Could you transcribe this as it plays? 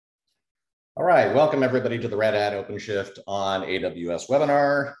All right, welcome everybody to the Red Hat OpenShift on AWS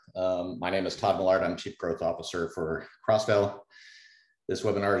webinar. My name is Todd Millard. I'm Chief Growth Officer for Crossville. This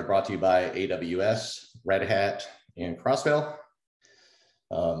webinar is brought to you by AWS, Red Hat, and Crossville.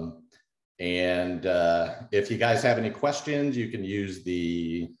 If you guys have any questions, you can use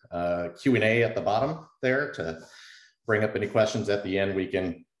the Q&A at the bottom there to bring up any questions. At the end, we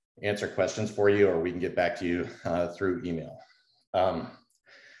can answer questions for you, or we can get back to you through email.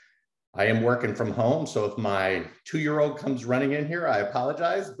 I am working from home, so if my 2-year-old comes running in here, I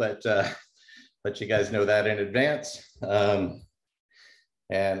apologize, but let you guys know that in advance. And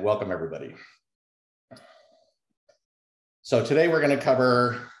welcome everybody. So today we're going to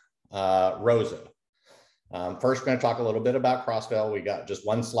cover ROSA. First, we're going to talk a little bit about Crossville. We got just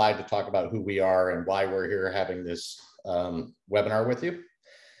one slide to talk about who we are and why we're here having this webinar with you.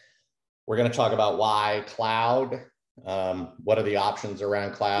 We're going to talk about why cloud, what are the options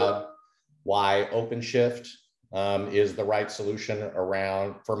around cloud, why OpenShift is the right solution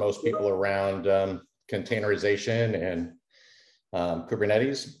for most people around containerization and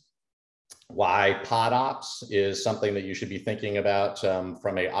Kubernetes, why pod ops is something that you should be thinking about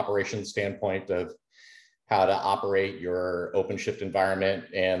from an operations standpoint of how to operate your OpenShift environment.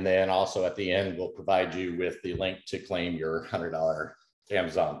 And then also at the end, we'll provide you with the link to claim your $100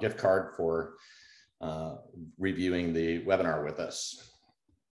 Amazon gift card for reviewing the webinar with us.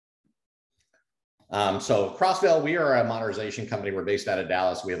 So Crossville, we are a modernization company. We're based out of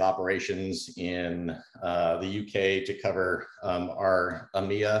Dallas. We have operations in the UK to cover our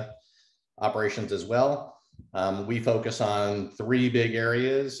EMEA operations as well. We focus on 3 big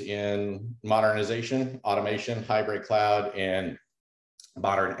areas in modernization: automation, hybrid cloud, and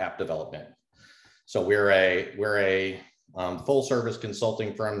modern app development. So we're a full service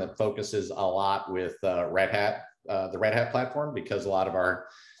consulting firm that focuses a lot with Red Hat, the Red Hat platform, because a lot of our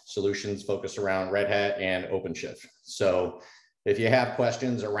solutions focus around Red Hat and OpenShift. So if you have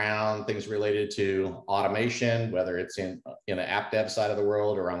questions around things related to automation, whether it's in the app dev side of the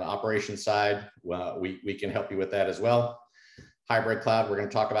world or on the operations side, well, we can help you with that as well. Hybrid cloud, we're going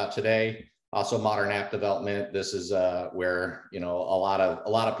to talk about today. Also modern app development. This is where, a lot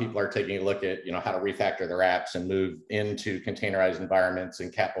of people are taking a look at, how to refactor their apps and move into containerized environments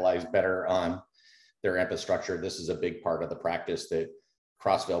and capitalize better on their infrastructure. This is a big part of the practice that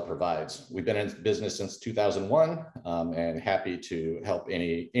Crossville provides. We've been in business since 2001 and happy to help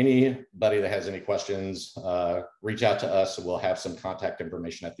anybody that has any questions, reach out to us. We'll have some contact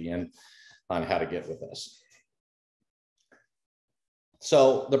information at the end on how to get with us.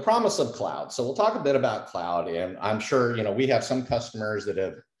 So the promise of cloud. So we'll talk a bit about cloud, and I'm sure, we have some customers that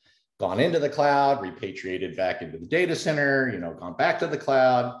have gone into the cloud, repatriated back into the data center, gone back to the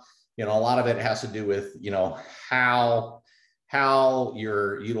cloud. A lot of it has to do with, how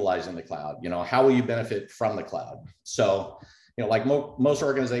you're utilizing the cloud, how will you benefit from the cloud? So, like most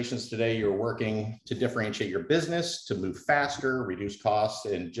organizations today, you're working to differentiate your business, to move faster, reduce costs,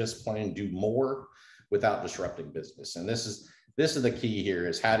 and just plain do more without disrupting business. And this is the key here,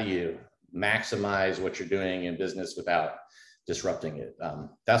 is how do you maximize what you're doing in business without disrupting it?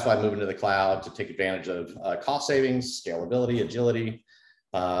 That's why moving to the cloud to take advantage of cost savings, scalability, agility,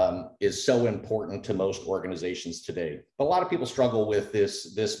 is so important to most organizations today. But a lot of people struggle with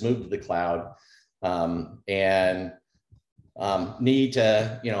this move to the cloud and need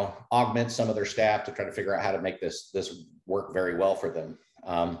to augment some of their staff to try to figure out how to make this work very well for them.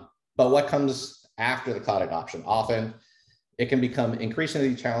 But what comes after the cloud adoption? Often it can become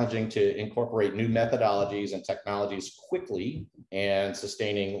increasingly challenging to incorporate new methodologies and technologies quickly and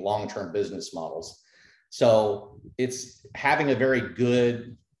sustaining long-term business models. So it's having a very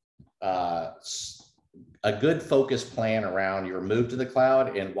good, focused plan around your move to the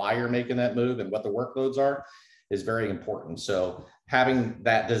cloud and why you're making that move and what the workloads are is very important. So having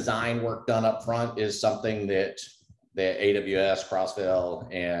that design work done up front is something that AWS, Crossville,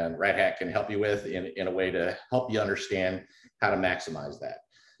 and Red Hat can help you with in a way to help you understand how to maximize that.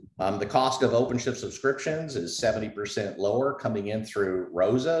 The cost of OpenShift subscriptions is 70% lower coming in through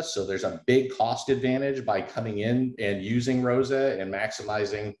ROSA. So there's a big cost advantage by coming in and using ROSA and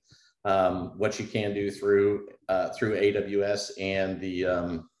maximizing what you can do through AWS and the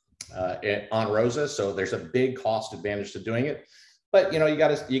on ROSA. So there's a big cost advantage to doing it. But you got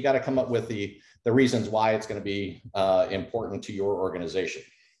to come up with the reasons why it's going to be important to your organization.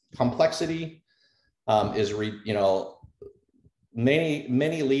 Complexity is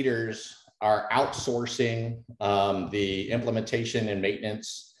many leaders are outsourcing the implementation and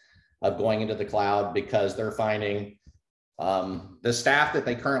maintenance of going into the cloud because they're finding The staff that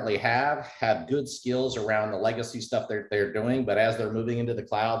they currently have good skills around the legacy stuff they're doing, but as they're moving into the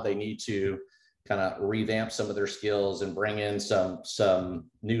cloud, they need to kind of revamp some of their skills and bring in some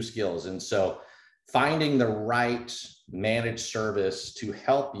new skills. And so finding the right managed service to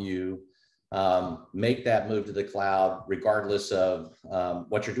help you make that move to the cloud, regardless of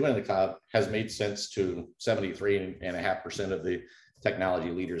what you're doing in the cloud, has made sense to 73.5% of the technology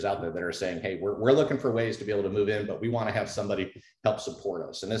leaders out there that are saying, hey, we're looking for ways to be able to move in, but we want to have somebody help support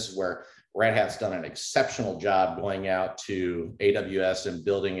us. And this is where Red Hat's done an exceptional job going out to AWS and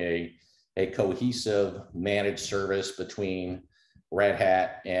building a cohesive managed service between Red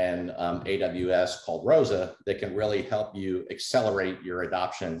Hat and AWS called ROSA that can really help you accelerate your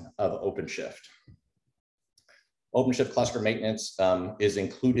adoption of OpenShift. OpenShift cluster maintenance is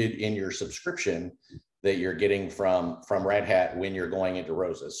included in your subscription that you're getting from Red Hat when you're going into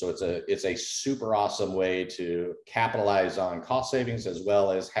ROSA. So it's a super awesome way to capitalize on cost savings as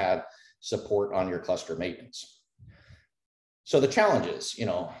well as have support on your cluster maintenance. So the challenges,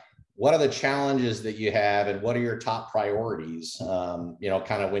 what are the challenges that you have and what are your top priorities, kind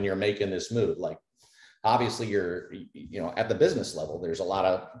of when you're making this move? Like, obviously you're, at the business level, there's a lot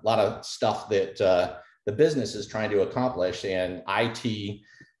of stuff that the business is trying to accomplish, and IT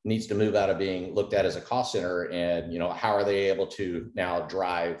needs to move out of being looked at as a cost center, and how are they able to now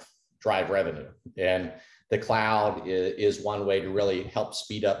drive revenue? And the cloud is one way to really help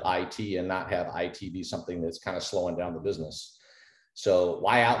speed up IT and not have IT be something that's kind of slowing down the business. So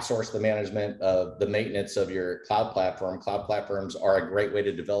why outsource the management of the maintenance of your cloud platform? Cloud platforms are a great way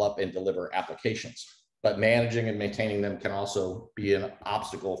to develop and deliver applications, but managing and maintaining them can also be an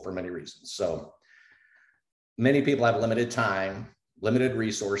obstacle for many reasons. So many people have limited time, limited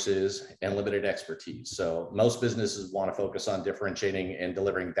resources, and limited expertise. So most businesses want to focus on differentiating and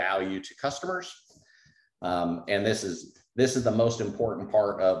delivering value to customers. And this is the most important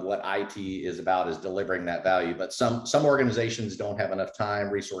part of what IT is about, is delivering that value. But some organizations don't have enough time,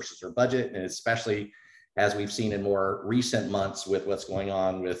 resources, or budget. And especially as we've seen in more recent months with what's going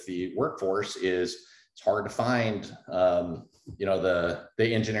on with the workforce, is it's hard to find, the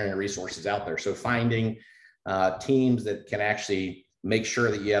engineering resources out there. So finding teams that can actually make sure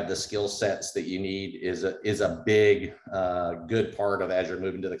that you have the skill sets that you need is a big, good part of as you're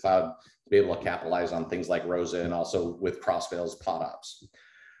moving to the cloud, to be able to capitalize on things like ROSA and also with Crossveil's pod ops.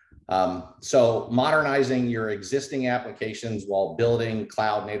 So modernizing your existing applications while building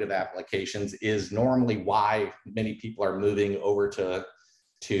cloud native applications is normally why many people are moving over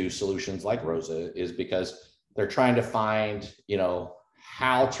to solutions like ROSA, is because they're trying to find,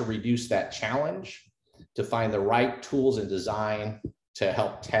 how to reduce that challenge, to find the right tools and design to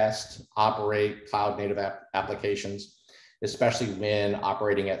help test, operate cloud native applications, especially when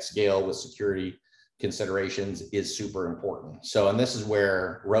operating at scale with security considerations is super important. So, and this is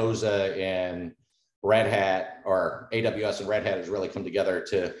where ROSA and Red Hat, or AWS and Red Hat, has really come together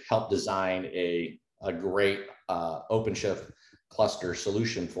to help design a great OpenShift cluster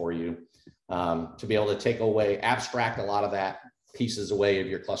solution for you, to be able to abstract a lot of that pieces away of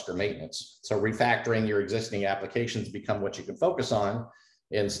your cluster maintenance. So refactoring your existing applications become what you can focus on,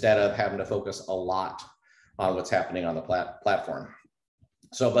 instead of having to focus a lot on what's happening on the platform.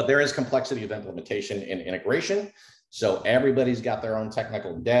 So, but there is complexity of implementation and integration. So everybody's got their own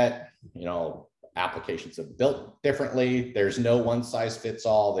technical debt. Applications are built differently. There's no one size fits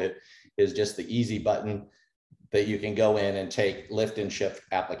all that is just the easy button that you can go in and take lift and shift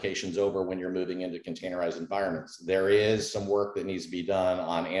applications over when you're moving into containerized environments. There is some work that needs to be done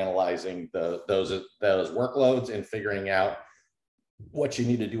on analyzing those workloads and figuring out what you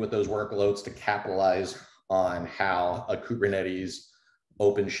need to do with those workloads to capitalize on how a Kubernetes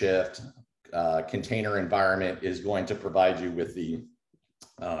OpenShift container environment is going to provide you with the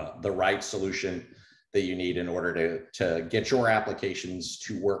right solution that you need in order to get your applications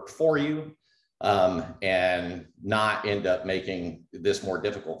to work for you, and not end up making this more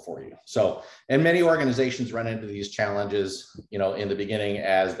difficult for you. So, and many organizations run into these challenges, in the beginning,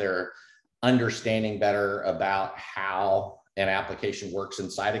 as they're understanding better about how an application works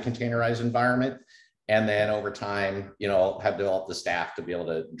inside a containerized environment. And then over time, have developed the staff to be able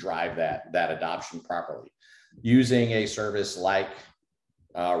to drive that adoption properly. Using a service like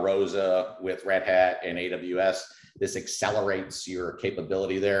ROSA with Red Hat and AWS, this accelerates your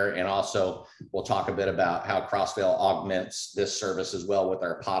capability there. And also, we'll talk a bit about how Crossveil augments this service as well with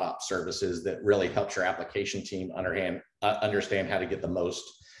our pod ops services that really helps your application team understand how to get the most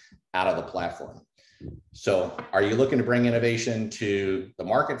out of the platform. So are you looking to bring innovation to the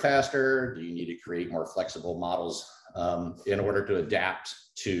market faster? Do you need to create more flexible models in order to adapt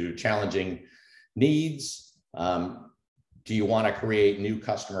to challenging needs? Do you want to create new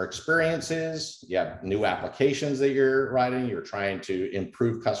customer experiences? You have new applications that you're writing, you're trying to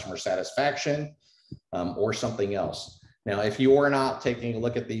improve customer satisfaction, or something else. Now, if you are not taking a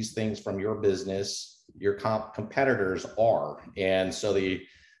look at these things from your business, your competitors are. And so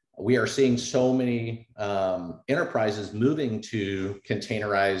we are seeing so many enterprises moving to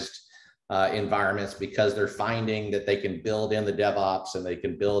containerized environments because they're finding that they can build in the DevOps and they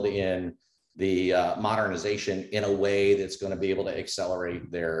can build in the modernization in a way that's going to be able to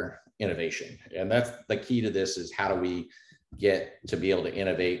accelerate their innovation. And that's the key to this, is how do we get to be able to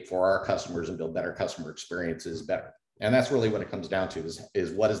innovate for our customers and build better customer experiences better. And that's really what it comes down to,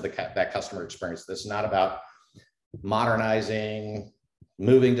 is what is that customer experience. This is not about modernizing,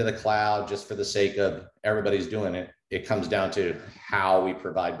 moving to the cloud just for the sake of everybody's doing it. It comes down to how we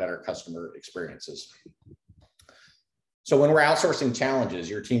provide better customer experiences. So when we're outsourcing challenges,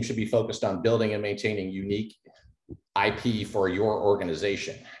 your team should be focused on building and maintaining unique IP for your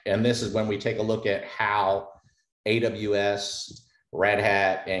organization. And this is when we take a look at how AWS, Red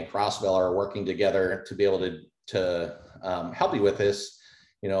Hat, and Crossville are working together to be able to help you with this.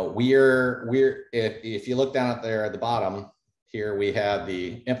 You know, if you look down at there at the bottom here, we have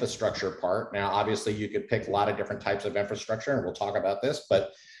the infrastructure part. Now, obviously, you could pick a lot of different types of infrastructure, and we'll talk about this.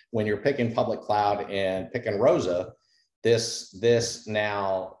 But when you're picking public cloud and picking ROSA, this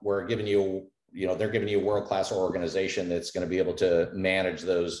now we're giving you, they're giving you a world-class organization that's going to be able to manage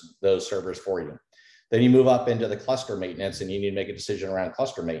those servers for you. Then you move up into the cluster maintenance, and you need to make a decision around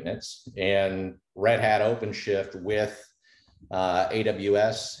cluster maintenance. And Red Hat OpenShift with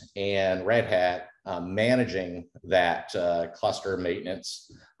AWS and Red Hat managing that cluster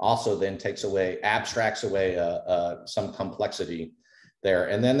maintenance also then abstracts away some complexity there.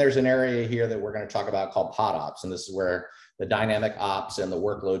 And then there's an area here that we're going to talk about called pod ops. And this is where the dynamic ops and the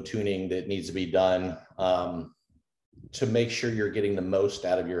workload tuning that needs to be done to make sure you're getting the most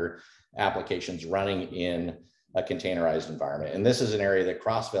out of your applications running in a containerized environment. And this is an area that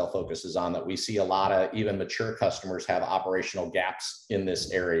Crossville focuses on, that we see a lot of even mature customers have operational gaps in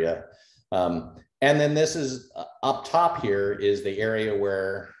this area. And then this is up top here is the area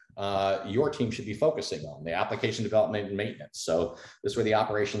where your team should be focusing on, the application development and maintenance. So this is where the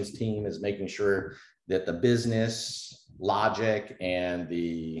operations team is making sure that the business logic and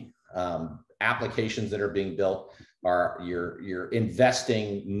the applications that are being built you're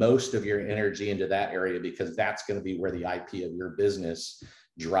investing most of your energy into that area, because that's going to be where the IP of your business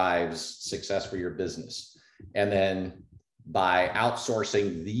drives success for your business. And then by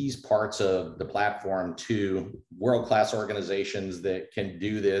outsourcing these parts of the platform to world-class organizations that can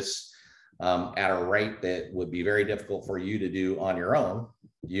do this at a rate that would be very difficult for you to do on your own,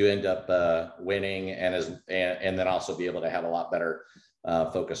 you end up winning, and then also be able to have a lot better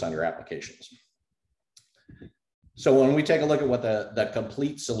focus on your applications. So when we take a look at what the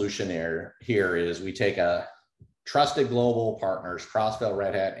complete solution here is, we take a trusted global partners, Crossville,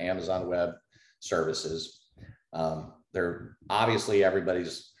 Red Hat, Amazon Web Services. They're obviously,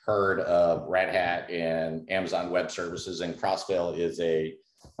 everybody's heard of Red Hat and Amazon Web Services, and Crossville is a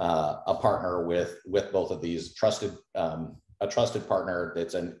partner with both of these, a trusted partner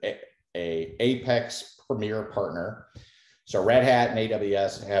that's an Apex Premier partner. So Red Hat and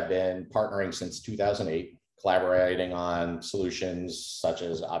AWS have been partnering since 2008, collaborating on solutions such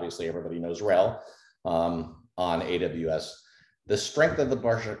as, obviously everybody knows RHEL on AWS. The strength of the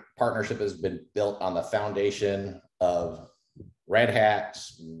partnership has been built on the foundation of Red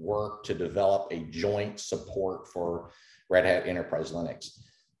Hat's work to develop a joint support for Red Hat Enterprise Linux.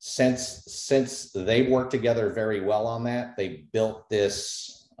 Since they worked together very well on that, they built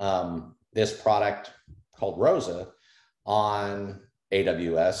this product called ROSA on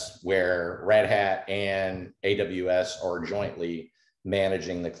AWS, where Red Hat and AWS are jointly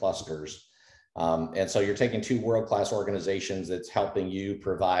managing the clusters. And so you're taking two world-class organizations that's helping you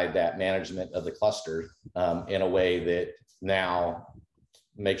provide that management of the cluster in a way that now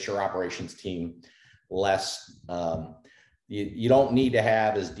makes your operations team less, you don't need to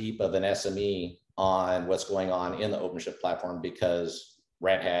have as deep of an SME on what's going on in the OpenShift platform, because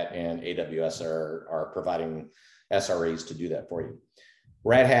Red Hat and AWS are providing SREs to do that for you.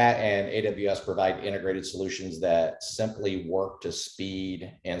 Red Hat and AWS provide integrated solutions that simply work to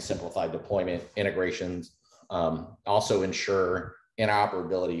speed and simplify deployment integrations, also ensure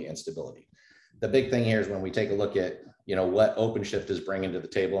interoperability and stability. The big thing here is when we take a look at what OpenShift is bringing to the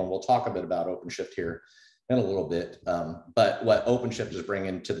table, and we'll talk a bit about OpenShift here in a little bit, but what OpenShift is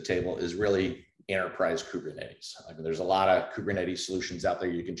bringing to the table is really enterprise Kubernetes. I mean, there's a lot of Kubernetes solutions out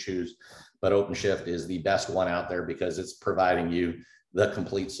there you can choose, but OpenShift is the best one out there because it's providing you the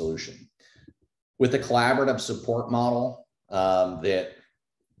complete solution. With the collaborative support model, that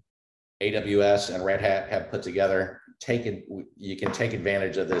AWS and Red Hat have put together. You can take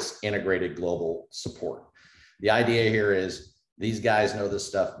advantage of this integrated global support. The idea here is these guys know this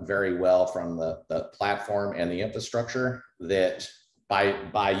stuff very well from the platform and the infrastructure, that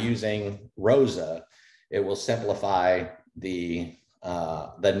by using ROSA, it will simplify the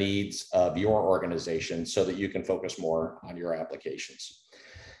needs of your organization so that you can focus more on your applications.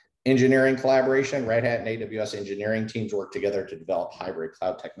 Engineering collaboration, Red Hat and AWS engineering teams work together to develop hybrid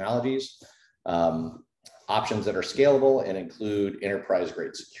cloud technologies, options that are scalable and include enterprise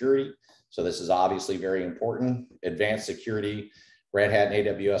grade security. So this is obviously very important. Advanced security, Red Hat and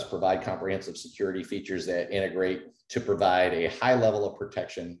AWS provide comprehensive security features that integrate to provide a high level of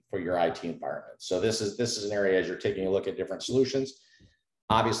protection for your IT environment. So this is an area as you're taking a look at different solutions.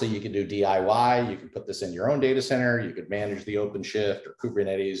 Obviously, you can do DIY. You can put this in your own data center. You could manage the OpenShift or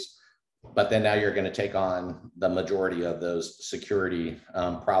Kubernetes, but then now you're going to take on the majority of those security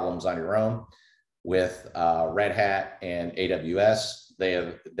problems on your own. With Red Hat and AWS,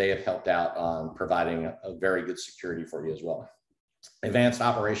 they have helped out on providing a very good security for you as well. Advanced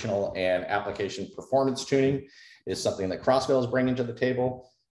operational and application performance tuning is something that Crossville is bringing to the table.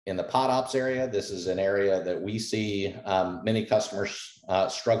 In the pod ops area, this is an area that we see many customers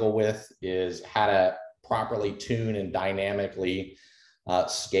struggle with, is how to properly tune and dynamically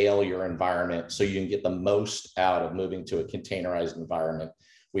scale your environment so you can get the most out of moving to a containerized environment.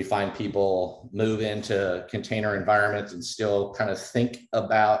 We find people move into container environments and still kind of think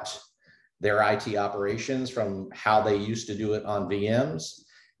about their IT operations from how they used to do it on VMs,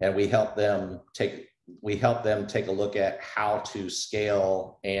 and we help them take a look at how to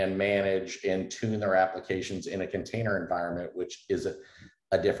scale and manage and tune their applications in a container environment, which is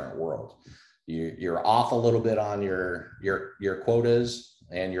a different world. You're off a little bit on your quotas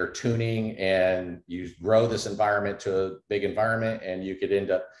and your tuning, and you grow this environment to a big environment, and you could end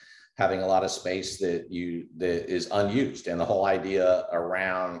up having a lot of space that is unused. And the whole idea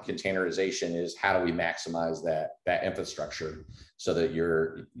around containerization is how do we maximize that infrastructure so that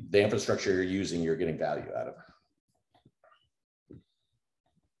the infrastructure you're using, you're getting value out of.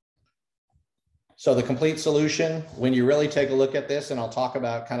 So the complete solution, when you really take a look at this, and I'll talk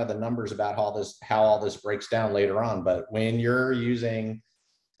about kind of the numbers about how all this breaks down later on, but when you're using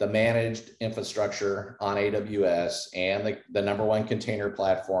the managed infrastructure on AWS and the #1 container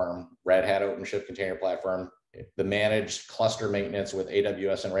platform, Red Hat OpenShift container platform, the managed cluster maintenance with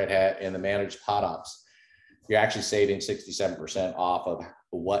AWS and Red Hat, and the managed pod ops, you're actually saving 67% off of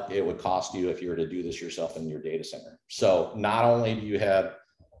what it would cost you if you were to do this yourself in your data center. So not only do you have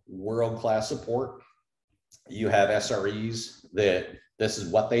world-class support, you have SREs that this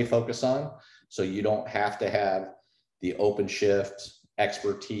is what they focus on. So you don't have to have the OpenShift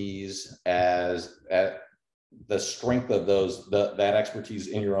expertise as the strength of that expertise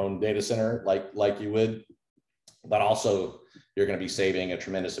in your own data center like you would, but also you're going to be saving a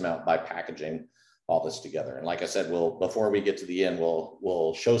tremendous amount by packaging all this together. And like I said, before we get to the end,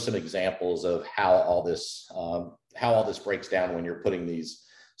 we'll show some examples of how all this breaks down when you're putting these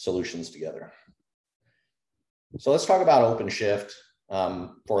solutions together. So let's talk about OpenShift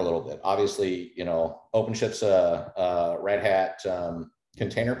for a little bit. Obviously, OpenShift's a Red Hat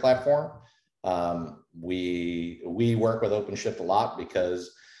container platform. We work with OpenShift a lot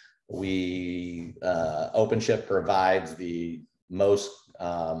because OpenShift provides the most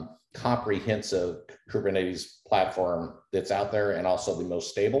comprehensive Kubernetes platform that's out there, and also the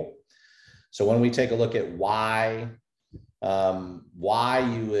most stable. So when we take a look at why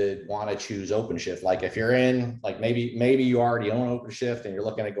you would want to choose OpenShift, like if you're in, like maybe you already own OpenShift and you're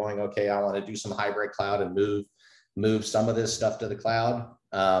looking at going, okay, I want to do some hybrid cloud and move some of this stuff to the cloud,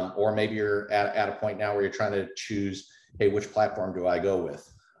 or maybe you're at a point now where you're trying to choose, hey, which platform do I go with?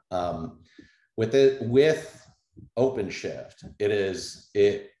 With OpenShift,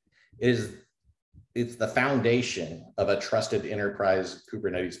 it's the foundation of a trusted enterprise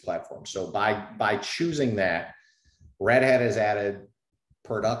Kubernetes platform. So by choosing that, Red Hat has added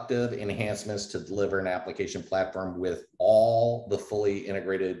productive enhancements to deliver an application platform with all the fully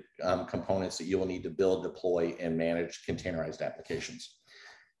integrated components that you will need to build, deploy, and manage containerized applications.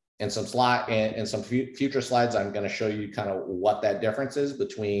 In some future slides, I'm going to show you kind of what that difference is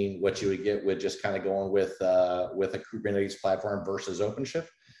between what you would get with just kind of going with a Kubernetes platform versus OpenShift.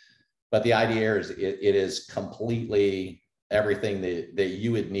 But the idea is it is completely everything that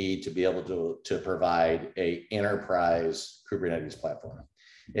you would need to be able to provide a enterprise Kubernetes platform.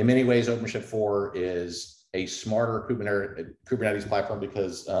 In many ways, OpenShift 4 is a smarter Kubernetes platform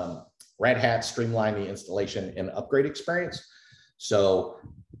because Red Hat streamlined the installation and upgrade experience. So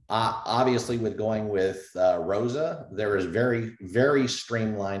Obviously, with going with Rosa, there is very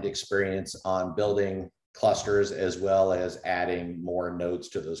streamlined experience on building clusters as well as adding more nodes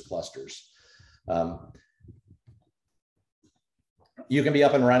to those clusters. You can be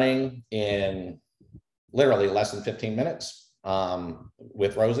up and running in literally less than 15 minutes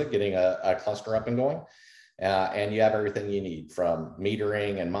with Rosa, getting a cluster up and going. And you have everything you need from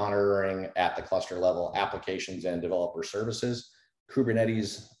metering and monitoring at the cluster level, applications and developer services,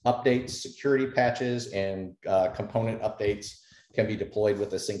 Kubernetes updates, security patches, and component updates can be deployed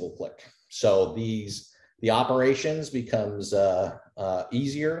with a single click. So the operations becomes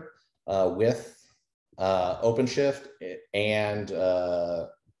easier with OpenShift and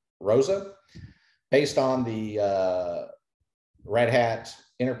Rosa, based on the Red Hat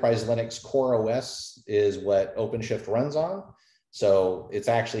Enterprise Linux Core OS is what OpenShift runs on. So it's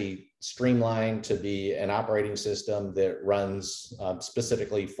actually streamlined to be an operating system that runs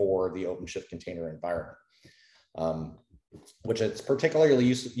specifically for the OpenShift container environment, which is particularly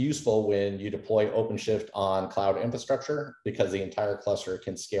useful when you deploy OpenShift on cloud infrastructure, because the entire cluster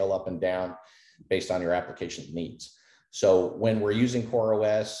can scale up and down based on your application needs. So when we're using Core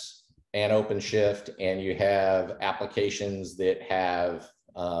OS and OpenShift and you have applications that have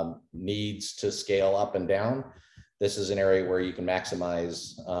needs to scale up and down, this is an area where you can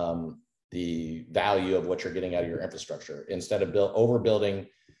maximize the value of what you're getting out of your infrastructure, instead of overbuilding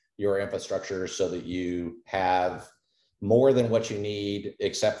your infrastructure so that you have more than what you need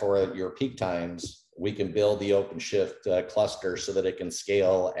except for your peak times. We can build the OpenShift cluster so that it can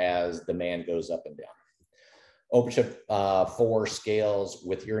scale as demand goes up and down. OpenShift 4 scales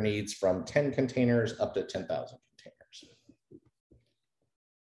with your needs from 10 containers up to 10,000 containers.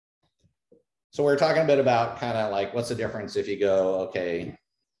 So we're talking a bit about kind of like, what's the difference if you go, okay,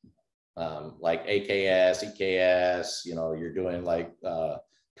 like AKS, EKS, you know, you're doing like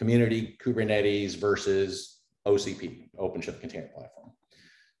community Kubernetes versus OCP, OpenShift Container Platform.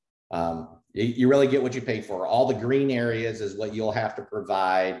 You really get what you pay for. All the green areas is what you'll have to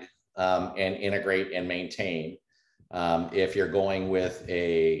provide and integrate and maintain if you're going with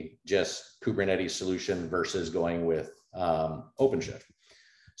a just Kubernetes solution versus going with OpenShift.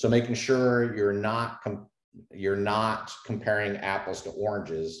 So making sure you're not comparing apples to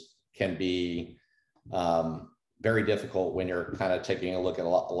oranges can be very difficult when you're kind of taking a look at a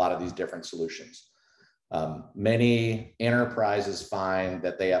lot of these different solutions. Many enterprises find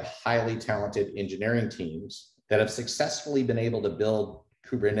that they have highly talented engineering teams that have successfully been able to build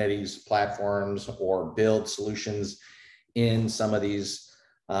Kubernetes platforms or build solutions in some of these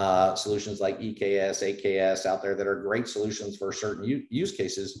solutions like EKS, AKS out there that are great solutions for certain use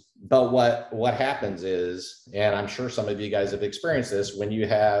cases. But what happens is, and I'm sure some of you guys have experienced this, when you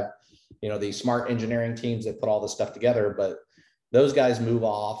have, you know, these smart engineering teams that put all this stuff together, but those guys move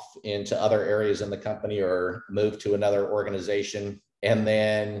off into other areas in the company or move to another organization. And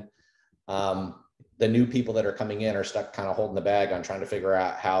then the new people that are coming in are stuck kind of holding the bag on trying to figure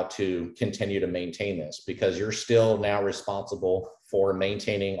out how to continue to maintain this, because you're still now responsible for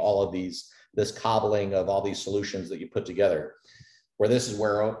maintaining all of this cobbling of all these solutions that you put together. Where this is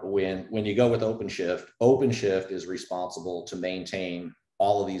where when you go with OpenShift is responsible to maintain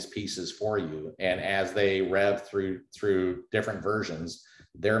all of these pieces for you. And as they rev through different versions,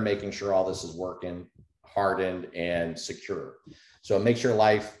 they're making sure all this is working, hardened, and secure. So it makes your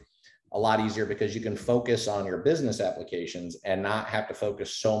life a lot easier because you can focus on your business applications and not have to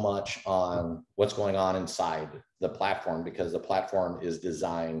focus so much on what's going on inside the platform, because the platform is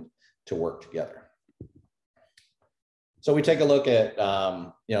designed to work together. So we take a look at,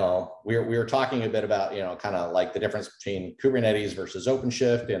 you know, we were talking a bit about, you know, kind of like the difference between Kubernetes versus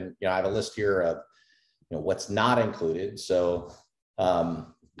OpenShift. And, you know, I have a list here of, you know, what's not included. So I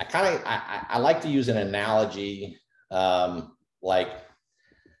like to use an analogy, like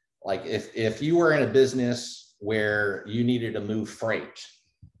if you were in a business where you needed to move freight,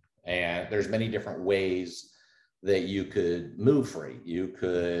 and there's many different ways that you could move freight. You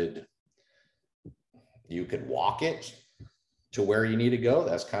could walk it to where you need to go.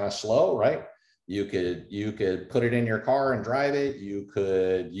 That's kind of slow, right? You could put it in your car and drive it. You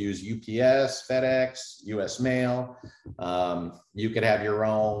could use UPS, FedEx, US Mail. You could have your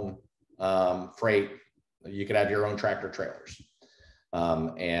own freight. You could have your own tractor trailers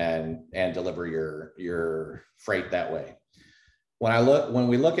and deliver your freight that way. When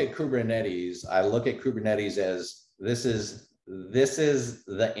we look at Kubernetes, I look at Kubernetes as this is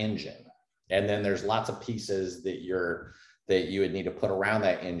the engine, and then there's lots of pieces that you would need to put around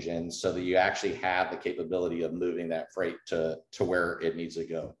that engine so that you actually have the capability of moving that freight to where it needs to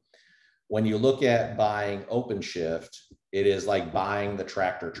go. When you look at buying OpenShift, it is like buying the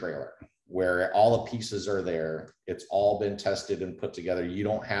tractor trailer where all the pieces are there. It's all been tested and put together. You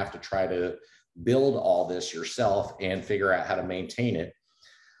don't have to try to build all this yourself and figure out how to maintain it.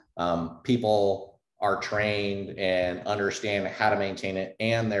 People are trained and understand how to maintain it.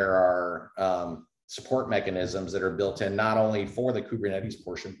 And there are support mechanisms that are built in not only for the Kubernetes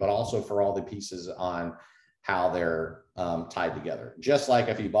portion, but also for all the pieces on how they're tied together. Just like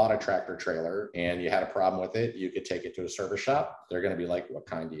if you bought a tractor trailer and you had a problem with it, you could take it to a service shop. They're going to be like, what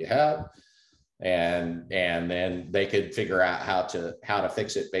kind do you have? And then they could figure out how to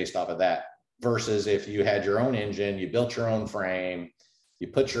fix it based off of that. Versus if you had your own engine, you built your own frame, you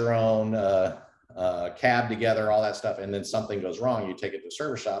put your own cab together, all that stuff, and then something goes wrong, you take it to a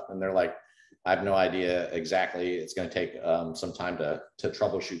service shop and they're like, I have no idea exactly. It's going to take some time to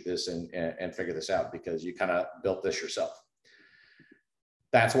troubleshoot this and figure this out because you kind of built this yourself.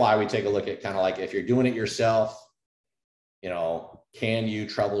 That's why we take a look at kind of like, if you're doing it yourself, you know, can you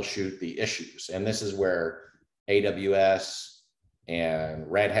troubleshoot the issues? And this is where AWS and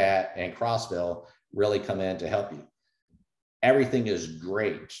Red Hat and Crossville really come in to help you. Everything is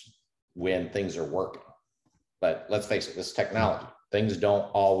great when things are working, but let's face it, this is technology. Things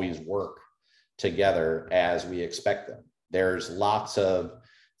don't always work together as we expect them. There's lots of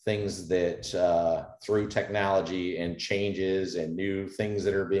things that through technology and changes and new things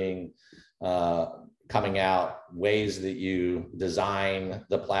that are being coming out, ways that you design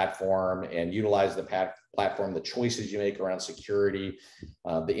the platform and utilize the platform, the choices you make around security,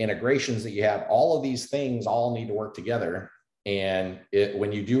 the integrations that you have, all of these things all need to work together. And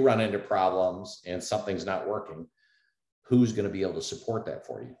when you do run into problems and something's not working, who's going to be able to support that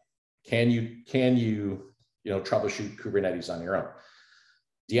for you? Can you troubleshoot Kubernetes on your own?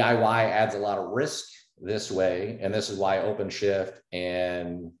 DIY adds a lot of risk this way, and this is why OpenShift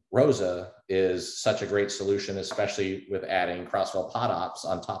and Rosa is such a great solution, especially with adding Crossville Pod Ops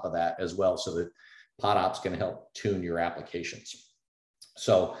on top of that as well, so that Pod Ops can help tune your applications.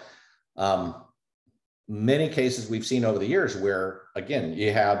 So many cases we've seen over the years where, again,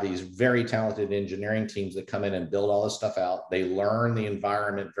 you have these very talented engineering teams that come in and build all this stuff out. They learn the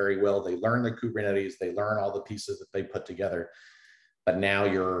environment very well. They learn the Kubernetes. They learn all the pieces that they put together. But now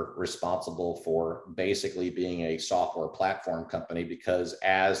you're responsible for basically being a software platform company, because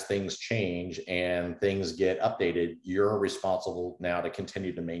as things change and things get updated, you're responsible now to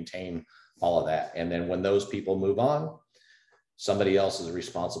continue to maintain all of that. And then when those people move on, somebody else is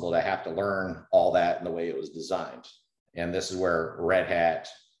responsible to have to learn all that in the way it was designed. And this is where Red Hat,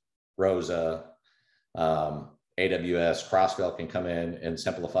 Rosa, AWS, Crossville can come in and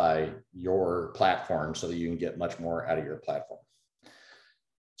simplify your platform so that you can get much more out of your platform.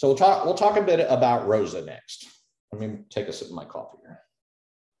 So we'll talk a bit about Rosa next. Let me take a sip of my coffee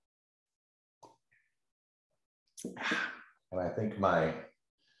here. And I think my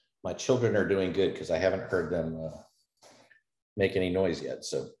children are doing good because I haven't heard them make any noise yet.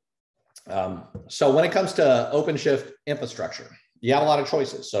 So when it comes to OpenShift infrastructure, you have a lot of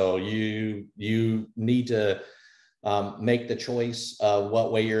choices. So you need to make the choice of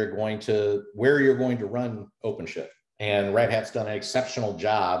where you're going to run OpenShift. And Red Hat's done an exceptional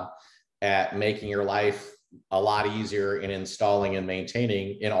job at making your life a lot easier in installing and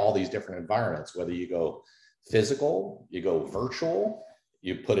maintaining in all these different environments, whether you go physical, you go virtual,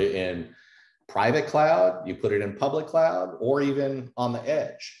 you put it in private cloud, you put it in public cloud, or even on the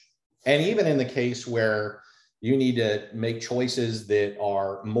edge. And even in the case where you need to make choices that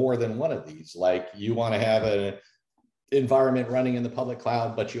are more than one of these, like you want to have an environment running in the public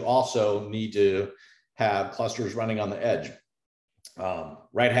cloud, but you also need to have clusters running on the edge.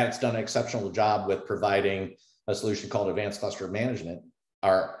 Red Hat's done an exceptional job with providing a solution called Advanced Cluster Management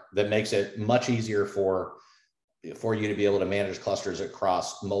that makes it much easier for you to be able to manage clusters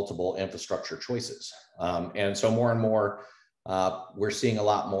across multiple infrastructure choices. And so more and more, we're seeing a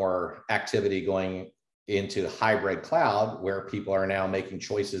lot more activity going into hybrid cloud, where people are now making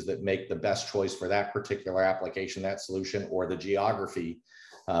choices that make the best choice for that particular application, that solution, or the geography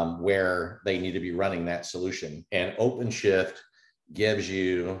where they need to be running that solution. And OpenShift gives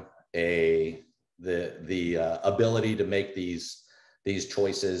you the ability to make these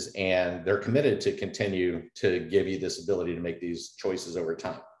choices, and they're committed to continue to give you this ability to make these choices over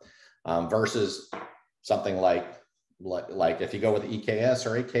time, versus something like if you go with EKS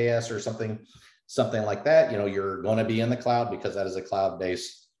or AKS or something like that, you're going to be in the cloud because that is a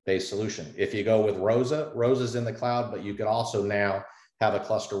cloud-based solution. If you go with Rosa's in the cloud, but you could also now have a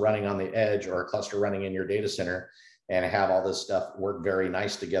cluster running on the edge or a cluster running in your data center and have all this stuff work very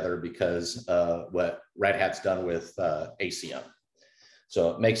nice together because what Red Hat's done with ACM.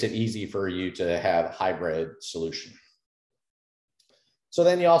 So it makes it easy for you to have hybrid solution. So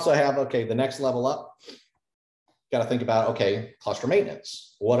then you also have, okay, the next level up, got to think about, okay, cluster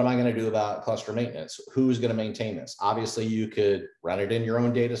maintenance. What am I going to do about cluster maintenance? Who's going to maintain this? Obviously, you could run it in your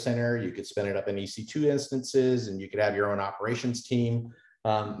own data center. You could spin it up in EC2 instances, and you could have your own operations team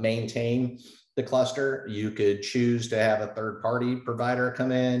maintain the cluster. You could choose to have a third-party provider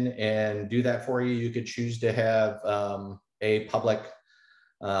come in and do that for you. You could choose to have a public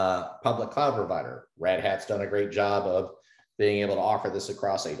cloud provider. Red Hat's done a great job of being able to offer this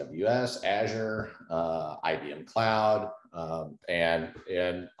across AWS, Azure, IBM Cloud,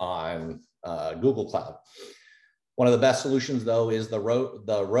 and on Google Cloud. One of the best solutions, though, is the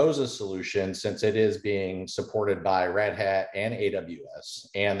ROSA solution, since it is being supported by Red Hat and AWS,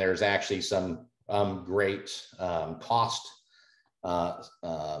 and there's actually some great cost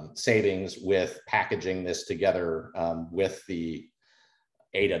savings with packaging this together with the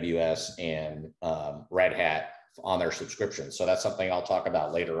AWS and Red Hat on their subscription. So that's something I'll talk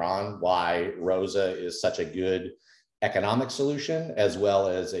about later on, why ROSA is such a good economic solution as well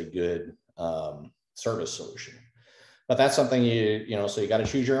as a good service solution. But that's something so you got to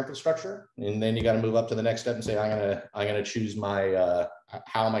choose your infrastructure, and then you got to move up to the next step and say, I'm gonna choose my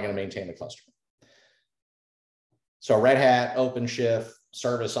how am I going to maintain the cluster? So Red Hat OpenShift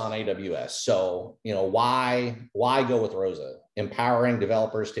Service on AWS. So why go with ROSA? Empowering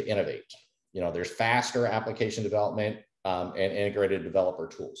developers to innovate. There's faster application development and integrated developer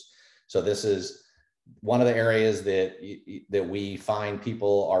tools. So this is one of the areas that we find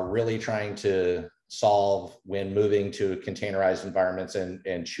people are really trying to solve when moving to containerized environments,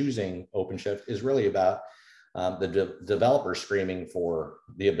 and choosing OpenShift is really about the developer screaming for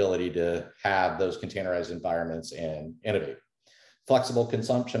the ability to have those containerized environments and innovate. Flexible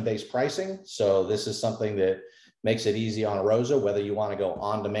consumption-based pricing. So this is something that makes it easy on ROSA, whether you want to go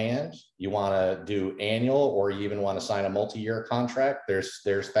on demand, you want to do annual, or you even want to sign a multi-year contract. There's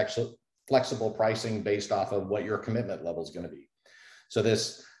flexible pricing based off of what your commitment level is going to be. So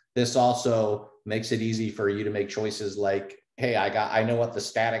this also makes it easy for you to make choices like, hey, I know what the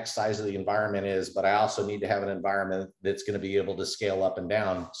static size of the environment is, but I also need to have an environment that's going to be able to scale up and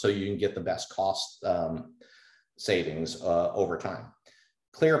down so you can get the best cost savings over time.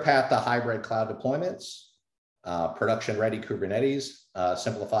 Clear path to hybrid cloud deployments. Production-ready Kubernetes,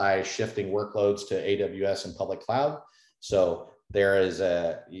 simplify shifting workloads to AWS and public cloud. So there is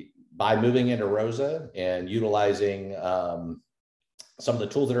by moving into ROSA and utilizing some of the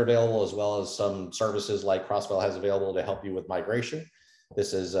tools that are available, as well as some services like Crossfell has available to help you with migration.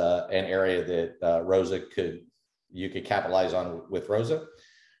 This is an area that you could capitalize on with ROSA.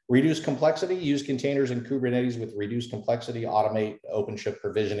 Reduce complexity, use containers and Kubernetes with reduced complexity, automate OpenShift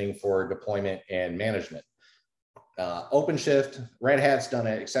provisioning for deployment and management. OpenShift, Red Hat's done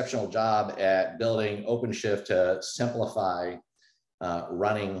an exceptional job at building OpenShift to simplify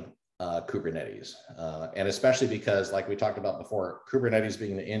running Kubernetes. And especially because, like we talked about before, Kubernetes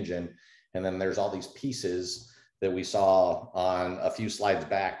being the engine, and then there's all these pieces that we saw on a few slides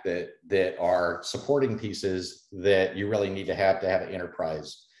back that are supporting pieces that you really need to have an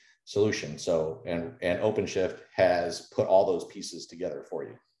enterprise solution. So, and OpenShift has put all those pieces together for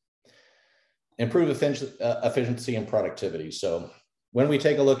you. Improve efficiency and productivity. So when we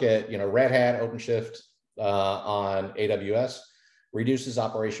take a look at Red Hat OpenShift on AWS, reduces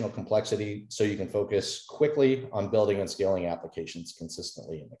operational complexity so you can focus quickly on building and scaling applications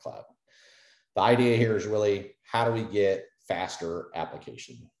consistently in the cloud. The idea here is really, how do we get faster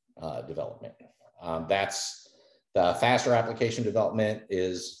application development? That's the faster application development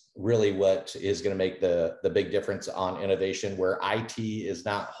is really what is going to make the big difference on innovation, where IT is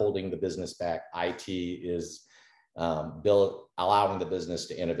not holding the business back. IT is allowing the business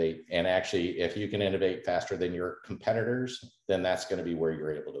to innovate. And actually, if you can innovate faster than your competitors, then that's going to be where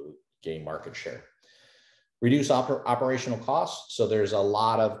you're able to gain market share. Reduce operational costs. So there's a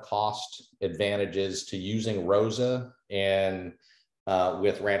lot of cost advantages to using ROSA and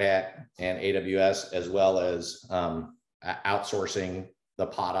with Red Hat and AWS, as well as outsourcing the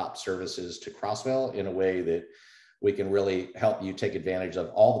pod op services to Crossfell in a way that we can really help you take advantage of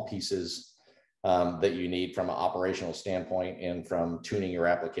all the pieces that you need from an operational standpoint and from tuning your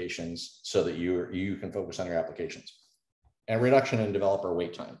applications so that you can focus on your applications. And reduction in developer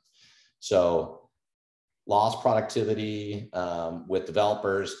wait time. So lost productivity with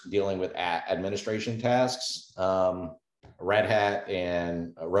developers dealing with administration tasks. Red Hat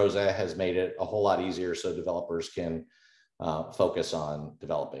and ROSA has made it a whole lot easier so developers can focus on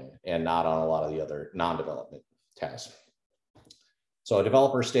developing and not on a lot of the other non-development tasks. So a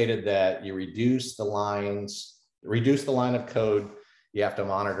developer stated that you reduce the line of code You have to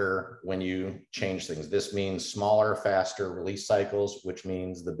monitor when you change things. This means smaller, faster release cycles, which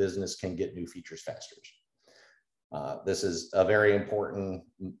means the business can get new features faster. This is a very important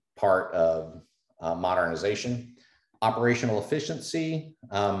part of modernization. Operational efficiency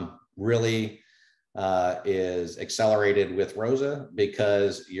really is accelerated with ROSA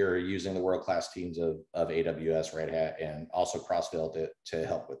because you're using the world-class teams of AWS, Red Hat, and also Crossville to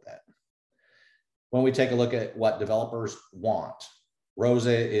help with that. When we take a look at what developers want,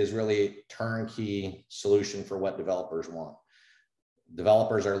 ROSA is really a turnkey solution for what developers want.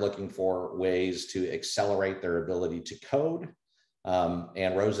 Developers are looking for ways to accelerate their ability to code.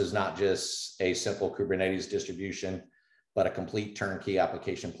 And ROSA is not just a simple Kubernetes distribution, but a complete turnkey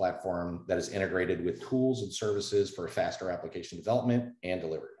application platform that is integrated with tools and services for faster application development and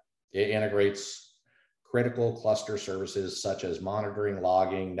delivery. It integrates critical cluster services such as monitoring,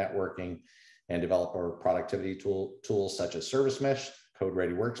 logging, networking, and developer productivity tools such as Service Mesh,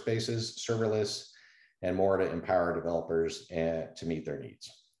 code-ready workspaces, serverless, and more to empower developers to meet their needs.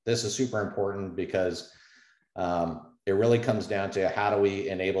 This is super important because it really comes down to how do we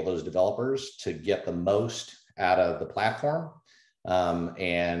enable those developers to get the most out of the platform.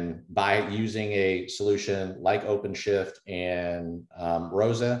 And by using a solution like OpenShift and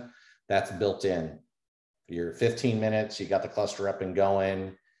ROSA, that's built in. You're 15 minutes, you got the cluster up and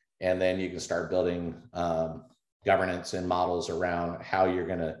going, and then you can start building governance and models around how you're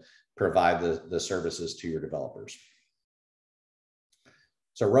going to provide the services to your developers.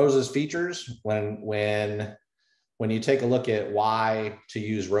 So ROSA's features, when you take a look at why to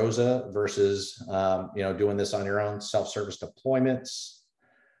use ROSA versus doing this on your own, self-service deployments,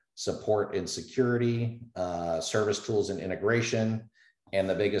 support and security, service tools and integration, and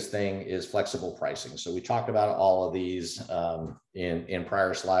the biggest thing is flexible pricing. So we talked about all of these in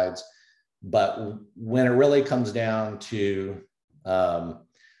prior slides, but when it really comes down to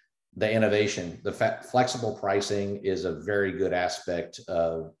the innovation, the flexible pricing is a very good aspect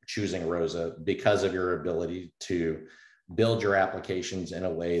of choosing ROSA because of your ability to build your applications in a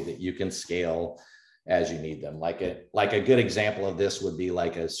way that you can scale as you need them. Like a good example of this would be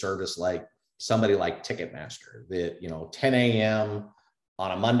like a service like somebody like Ticketmaster that, 10 a.m.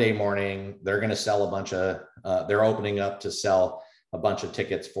 on a Monday morning, they're going to sell a bunch of, they're opening up to sell a bunch of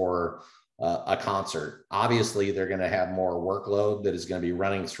tickets for a concert. Obviously, they're going to have more workload that is going to be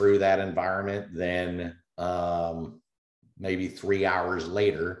running through that environment than maybe 3 hours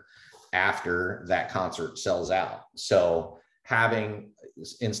later after that concert sells out. So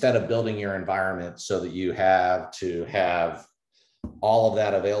instead of building your environment so that you have to have all of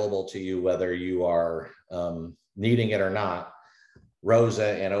that available to you, whether you are needing it or not,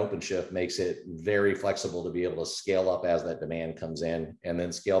 ROSA and OpenShift makes it very flexible to be able to scale up as that demand comes in and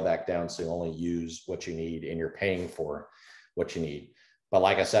then scale back down so you only use what you need and you're paying for what you need. But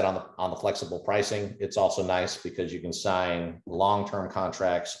like I said, on the flexible pricing, it's also nice because you can sign long-term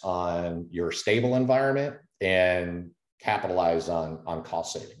contracts on your stable environment and capitalize on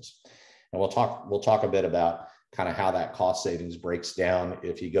cost savings. And we'll talk a bit about kind of how that cost savings breaks down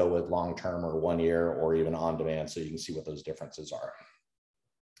if you go with long-term or 1 year or even on demand, so you can see what those differences are.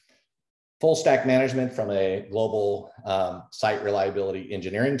 Full stack management from a global site reliability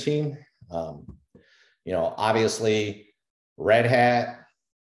engineering team. Obviously Red Hat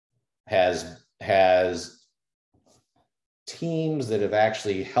has teams that have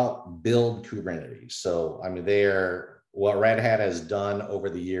actually helped build Kubernetes. So, what Red Hat has done over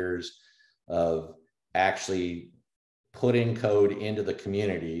the years of actually putting code into the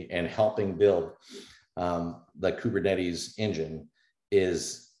community and helping build the Kubernetes engine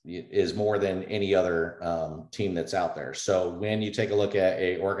is more than any other team that's out there. So when you take a look at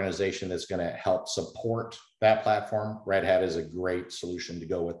an organization that's going to help support that platform, Red Hat is a great solution to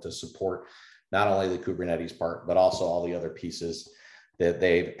go with to support not only the Kubernetes part, but also all the other pieces that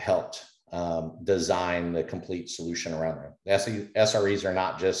they've helped design the complete solution around them. SREs are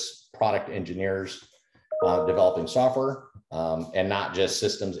not just product engineers developing software and not just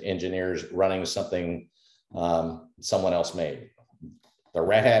systems engineers running something someone else made. The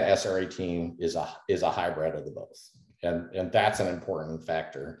Red Hat SRE team is a hybrid of the both. And that's an important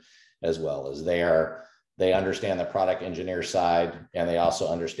factor as well, as they understand the product engineer side and they also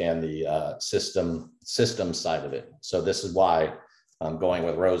understand the system side of it. So this is why going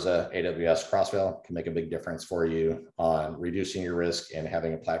with ROSA, AWS, Crossville can make a big difference for you on reducing your risk and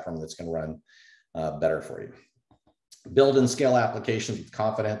having a platform that's going to run better for you. Build and scale applications with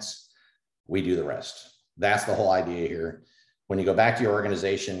confidence. We do the rest. That's the whole idea here. When you go back to your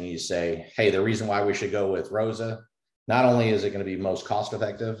organization and you say, hey, the reason why we should go with ROSA, not only is it going to be most cost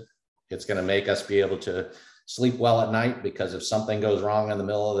effective, it's going to make us be able to sleep well at night, because if something goes wrong in the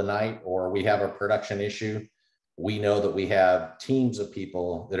middle of the night or we have a production issue, we know that we have teams of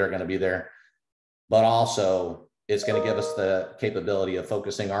people that are going to be there. But also it's going to give us the capability of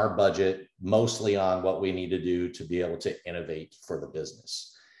focusing our budget mostly on what we need to do to be able to innovate for the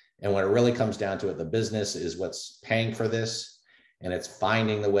business. And when it really comes down to it, the business is what's paying for this. And it's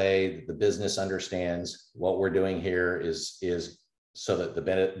finding the way that the business understands what we're doing here is so that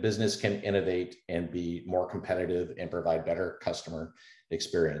the business can innovate and be more competitive and provide better customer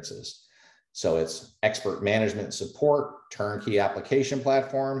experiences. So it's expert management support, turnkey application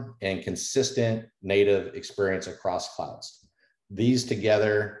platform, and consistent native experience across clouds. These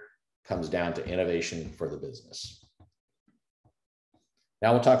together comes down to innovation for the business.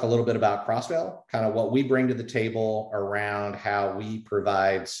 Now we'll talk a little bit about Crossville, kind of what we bring to the table around how we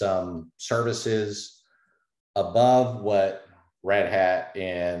provide some services above what Red Hat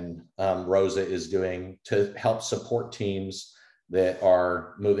and Rosa is doing to help support teams that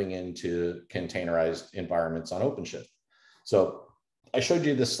are moving into containerized environments on OpenShift. So I showed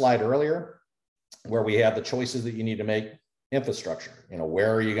you this slide earlier where we have the choices that you need to make. Infrastructure,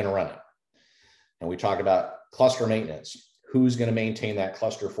 where are you going to run it? And we talked about cluster maintenance. Who's going to maintain that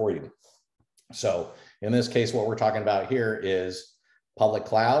cluster for you? So in this case, what we're talking about here is public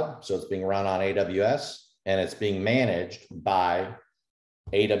cloud. So it's being run on AWS and it's being managed by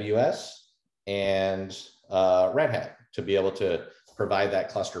AWS and Red Hat to be able to provide that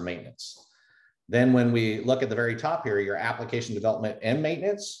cluster maintenance. Then when we look at the very top here, your application development and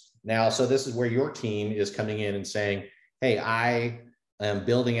maintenance. Now, so this is where your team is coming in and saying, hey, I am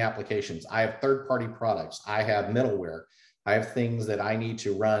building applications. I have third-party products. I have middleware. I have things that I need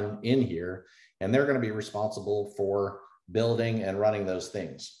to run in here, and they're going to be responsible for building and running those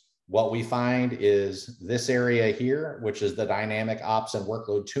things. What we find is this area here, which is the dynamic ops and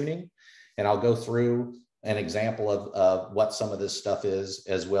workload tuning. And I'll go through an example of what some of this stuff is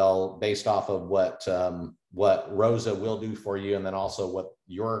as well, based off of what Rosa will do for you, and then also what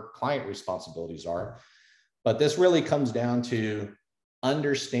your client responsibilities are. But this really comes down to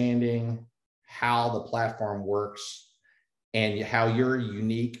understanding how the platform works and how your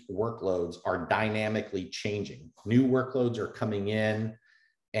unique workloads are dynamically changing. New workloads are coming in,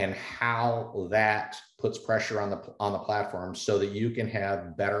 and how that puts pressure on the platform so that you can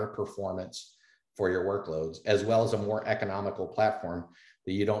have better performance for your workloads, as well as a more economical platform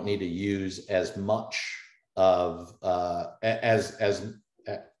that you don't need to use as much of as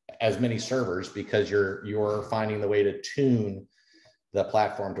many servers, because you're finding the way to tune the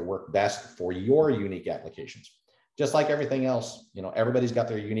platform to work best for your unique applications. Just like everything else, everybody's got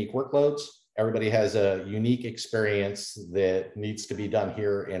their unique workloads. Everybody has a unique experience that needs to be done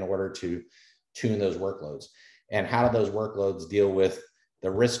here in order to tune those workloads. And how do those workloads deal with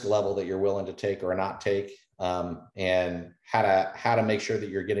the risk level that you're willing to take or not take, and how to make sure that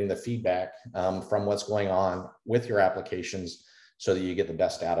you're getting the feedback from what's going on with your applications so that you get the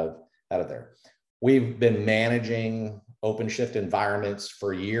best out of there. We've been managing OpenShift environments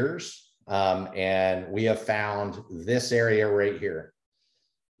for years. And we have found this area right here,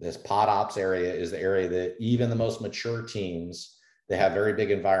 this pod ops area, is the area that even the most mature teams that have very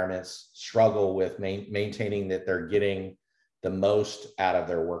big environments struggle with maintaining that they're getting the most out of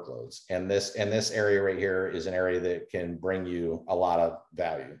their workloads. And this area right here is an area that can bring you a lot of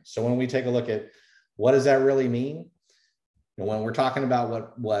value. So when we take a look at what does that really mean? And when we're talking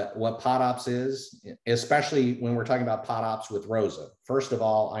about what pod ops is, especially when we're talking about pod ops with Rosa, first of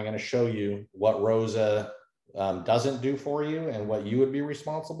all, I'm going to show you what Rosa doesn't do for you and what you would be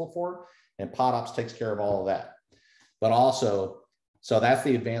responsible for. And pod ops takes care of all of that. But also, so that's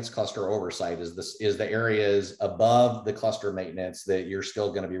the advanced cluster oversight, is the areas above the cluster maintenance that you're still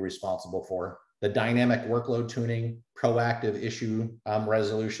going to be responsible for. The dynamic workload tuning, proactive issue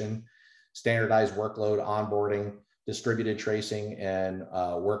resolution, standardized workload onboarding, distributed tracing, and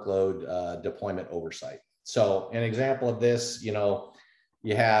workload deployment oversight. So an example of this, you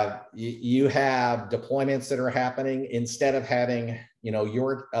have deployments that are happening. Instead of having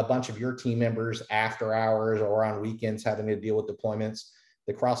a bunch of your team members after hours or on weekends having to deal with deployments,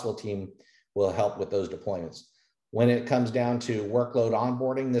 the Crossville team will help with those deployments. When it comes down to workload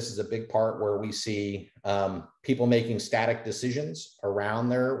onboarding, this is a big part where we see people making static decisions around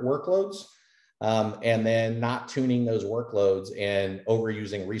their workloads. And then not tuning those workloads and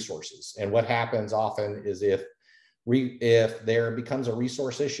overusing resources. And what happens often is if there becomes a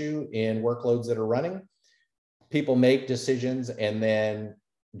resource issue in workloads that are running, people make decisions and then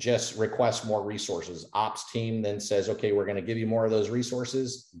just request more resources. Ops team then says, okay, we're going to give you more of those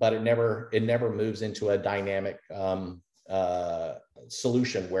resources, but it never moves into a dynamic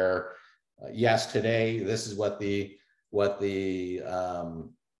solution where yes, today, this is what the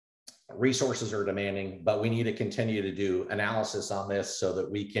resources are demanding, but we need to continue to do analysis on this so that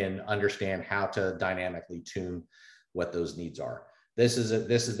we can understand how to dynamically tune what those needs are. This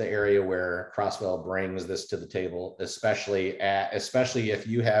is the area where Crosswell brings this to the table, especially if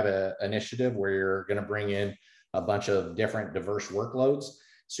you have an initiative where you're going to bring in a bunch of different diverse workloads.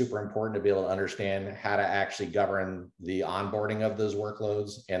 Super important to be able to understand how to actually govern the onboarding of those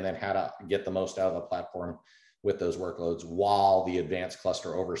workloads, and then how to get the most out of the platform with those workloads while the advanced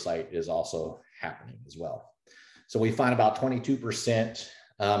cluster oversight is also happening as well. So we find about 22%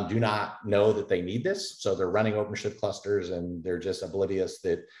 do not know that they need this. So they're running OpenShift clusters and they're just oblivious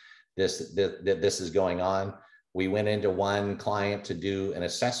that this is going on. We went into one client to do an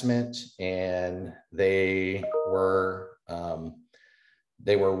assessment, and they were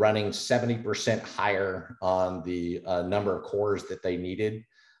running 70% higher on the number of cores that they needed.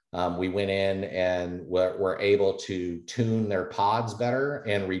 We went in and were able to tune their pods better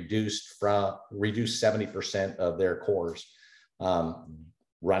and reduce 70% of their cores,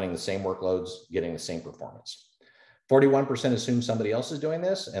 running the same workloads, getting the same performance. 41% assume somebody else is doing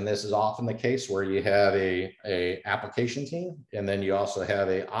this, and this is often the case where you have a application team, and then you also have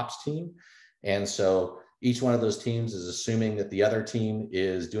a ops team, and so each one of those teams is assuming that the other team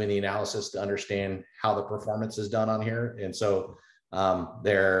is doing the analysis to understand how the performance is done on here, and so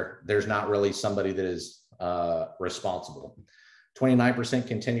there's not really somebody that is responsible. 29%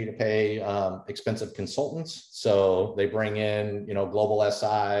 continue to pay expensive consultants. So they bring in, global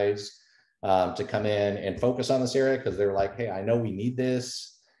SIs to come in and focus on this area because they're like, hey, I know we need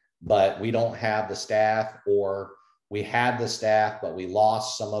this, but we don't have the staff, or we had the staff, but we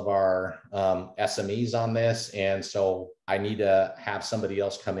lost some of our SMEs on this. And so I need to have somebody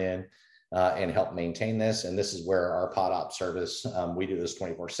else come in and help maintain this. And this is where our pod op service, we do this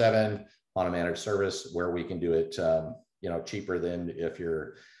 24/7 on a managed service, where we can do it cheaper than if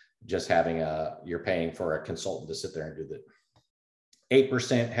you're just you're paying for a consultant to sit there and do that.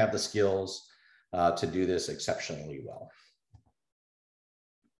 8% have the skills to do this exceptionally well.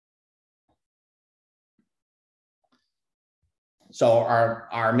 So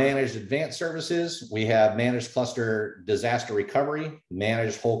our managed advanced services, we have managed cluster disaster recovery,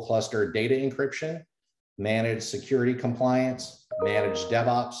 managed whole cluster data encryption, managed security compliance, managed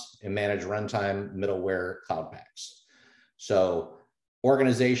DevOps, and managed runtime middleware cloud packs. So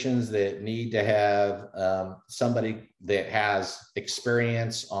organizations that need to have somebody that has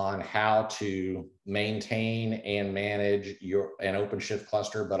experience on how to maintain and manage an OpenShift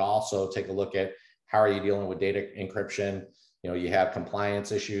cluster, but also take a look at how are you dealing with data encryption. You have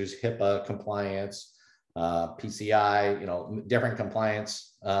compliance issues, HIPAA compliance, PCI, different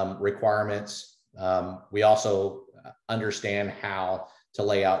compliance requirements. We also understand how to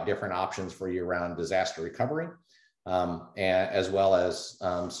lay out different options for you around disaster recovery, and as well as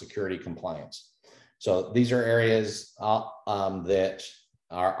security compliance. So these are areas that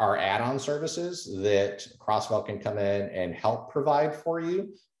are add-on services that Crosswell can come in and help provide for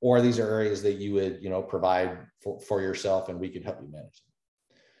you, or these are areas that you would provide for yourself, and we can help you manage them.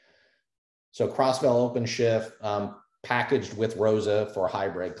 So Crosswell OpenShift packaged with ROSA for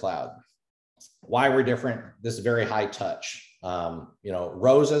hybrid cloud. Why we're different? This is very high touch.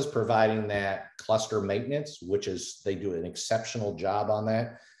 ROSA is providing that cluster maintenance, which is, they do an exceptional job on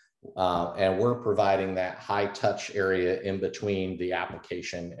that. And we're providing that high touch area in between the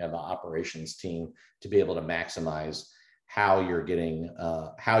application and the operations team to be able to maximize how you're getting,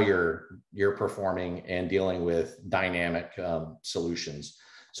 how you're performing and dealing with dynamic solutions.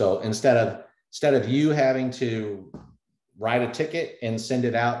 So instead of you having to write a ticket and send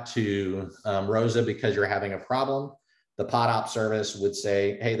it out to ROSA because you're having a problem, the pod op service would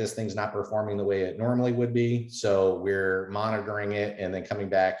say, hey, this thing's not performing the way it normally would be. So we're monitoring it and then coming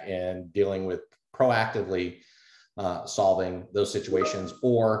back and dealing with proactively solving those situations,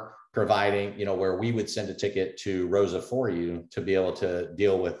 or providing, where we would send a ticket to ROSA for you to be able to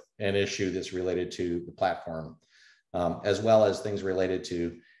deal with an issue that's related to the platform, as well as things related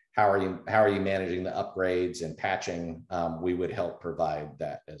to how are you managing the upgrades and patching. We would help provide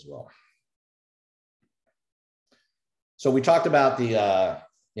that as well. So we talked about the,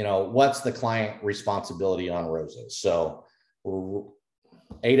 what's the client responsibility on ROSA. So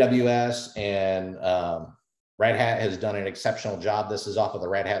AWS and Red Hat has done an exceptional job. This is off of the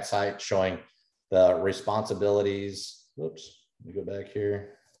Red Hat site showing the responsibilities. Whoops, let me go back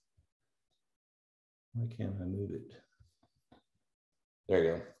here. Why can't I move it? There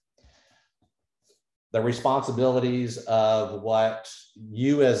you go. The responsibilities of what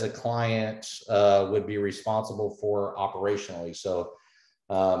you as a client would be responsible for operationally. So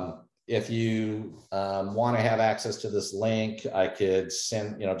if you want to have access to this link, I could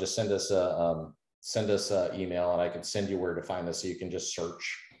send, just send us a email, and I can send you where to find this. So you can just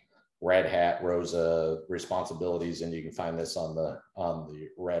search Red Hat ROSA responsibilities, and you can find this on the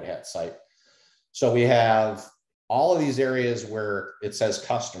Red Hat site. So we have all of these areas where it says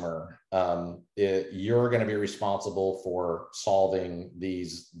customer. You're going to be responsible for solving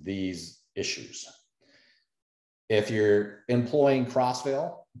these issues. If you're employing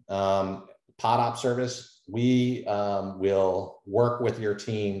Crossville, Pod Op Service, we will work with your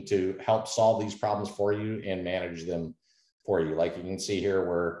team to help solve these problems for you and manage them for you. Like you can see here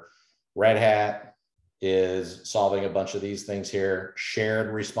where Red Hat is solving a bunch of these things here,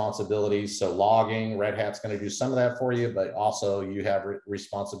 shared responsibilities. So logging, Red Hat's going to do some of that for you, but also you have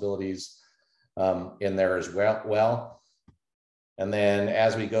responsibilities in there as well. And then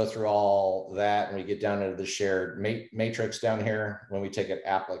as we go through all that and we get down into the shared matrix down here, when we take it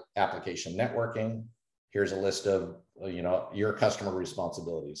application networking, here's a list of, your customer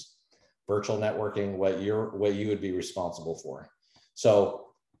responsibilities. Virtual networking, what you would be responsible for. So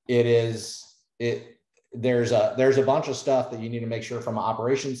there's a bunch of stuff that you need to make sure from an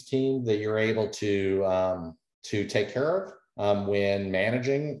operations team that you're able to take care of when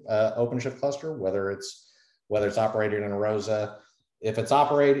managing OpenShift cluster, whether it's operated in a ROSA. If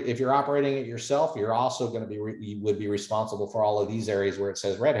you're operating it yourself, you're also going to you would be responsible for all of these areas where it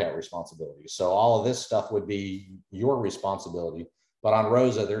says Red Hat responsibilities. So all of this stuff would be your responsibility. But on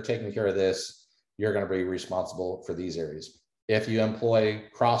ROSA, they're taking care of this. You're going to be responsible for these areas. If you employ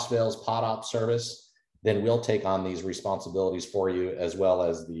Crossville's Pod Op service, then we'll take on these responsibilities for you, as well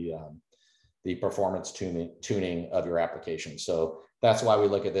as the performance tuning of your application. So that's why we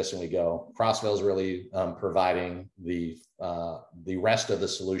look at this and we go, Crossville is really providing the rest of the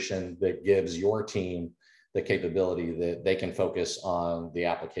solution that gives your team the capability that they can focus on the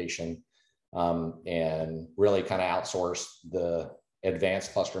application and really kind of outsource the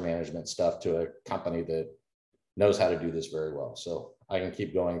advanced cluster management stuff to a company that knows how to do this very well. So I can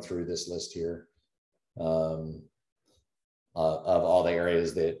keep going through this list here of all the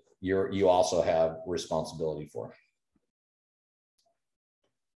areas that you also have responsibility for.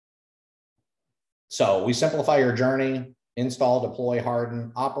 So we simplify your journey: install, deploy,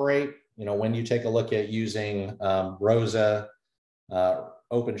 harden, operate. When you take a look at using ROSA,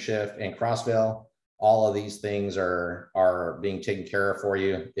 OpenShift, and Crossville, all of these things are being taken care of for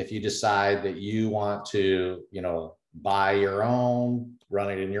you. If you decide that you want to, buy your own, run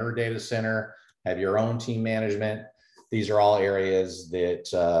it in your data center, have your own team management, these are all areas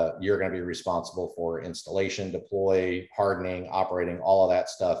that you're going to be responsible for: installation, deploy, hardening, operating. All of that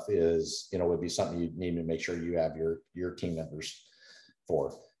stuff would be something you need to make sure you have your team members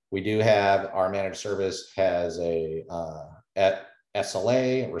for. We do have our managed service has a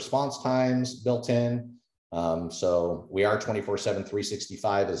SLA, response times built in. So we are 24/7,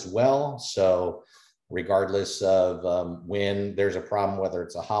 365 as well. So regardless of when there's a problem, whether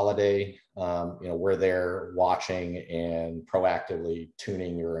it's a holiday, we're there watching and proactively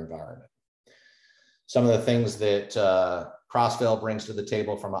tuning your environment. Some of the things that Crossville brings to the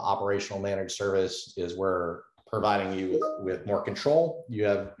table from an operational managed service is we're providing you with more control. You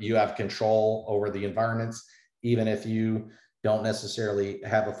have control over the environments, even if you don't necessarily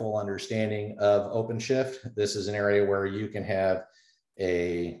have a full understanding of OpenShift. This is an area where you can have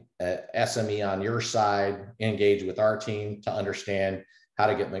a SME on your side engage with our team to understand how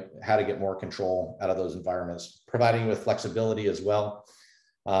to get more control out of those environments, providing you with flexibility as well,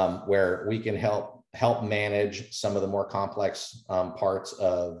 where we can help manage some of the more complex parts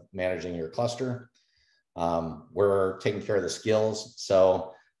of managing your cluster. We're taking care of the skills.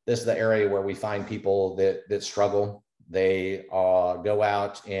 So this is the area where we find people that struggle. They go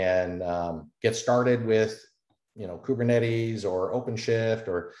out and get started with Kubernetes or OpenShift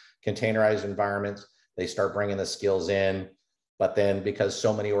or containerized environments. They start bringing the skills in, but then because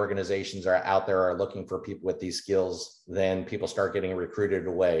so many organizations are out there are looking for people with these skills, then people start getting recruited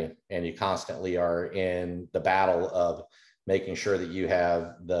away, and you constantly are in the battle of making sure that you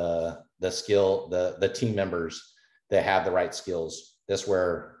have the team members that have the right skills. That's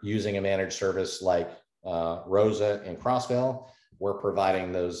where using a managed service like ROSA and Crossville, we're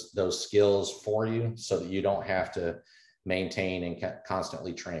providing those skills for you so that you don't have to maintain and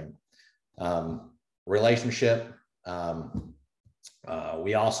constantly train. Relationship.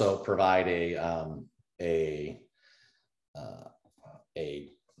 We also provide a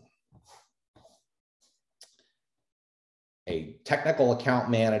technical account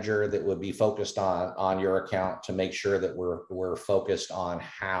manager that would be focused on your account to make sure that we're focused on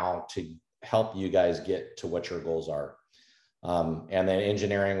how to help you guys get to what your goals are. And then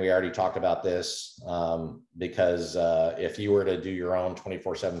engineering, we already talked about this, because if you were to do your own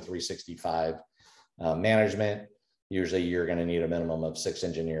 24/7, 365 management, usually you're going to need a minimum of 6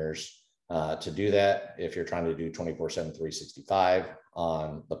 engineers to do that if you're trying to do 24/7, 365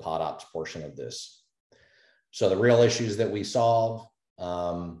 on the pod ops portion of this. So the real issues that we solve,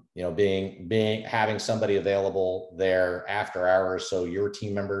 having somebody available there after hours, so your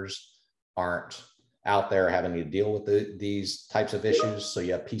team members aren't out there having to deal with these types of issues, so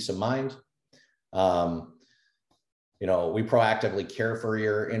you have peace of mind. We proactively care for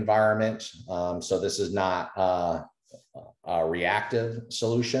your environment, so this is not a reactive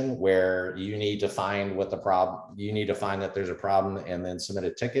solution where you need to find that there's a problem and then submit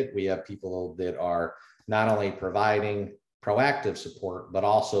a ticket. We have people that are not only providing proactive support, but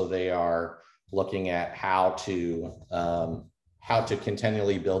also they are looking at how to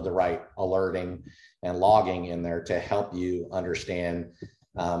continually build the right alerting and logging in there to help you understand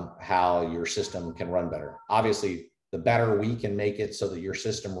how your system can run better. Obviously, the better we can make it so that your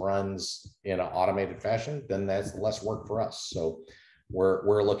system runs in an automated fashion, then that's less work for us. So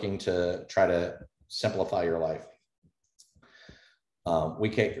we're looking to try to simplify your life. We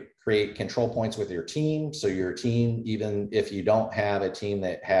can create control points with your team. So your team, even if you don't have a team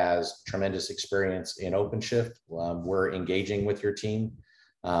that has tremendous experience in OpenShift, we're engaging with your team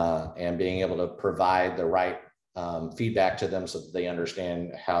and being able to provide the right feedback to them so that they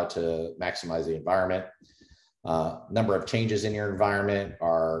understand how to maximize the environment. Number of changes in your environment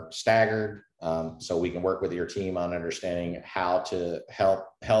are staggered. So we can work with your team on understanding how to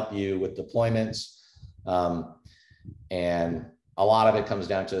help you with deployments. And a lot of it comes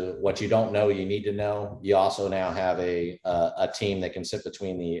down to what you don't know, you need to know. You also now have a team that can sit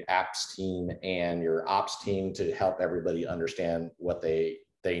between the apps team and your ops team to help everybody understand what they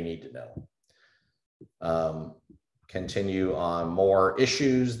need to know. Continue on more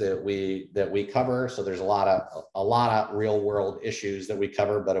issues that we cover. So there's a lot of real world issues that we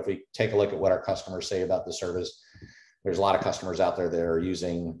cover, but if we take a look at what our customers say about the service, there's a lot of customers out there that are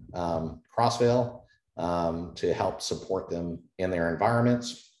using Crossveil to help support them in their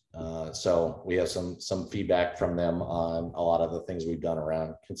environments. So we have some feedback from them on a lot of the things we've done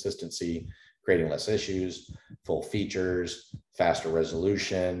around consistency, creating less issues, full features, faster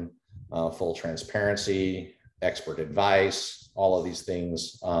resolution, full transparency, expert advice. All of these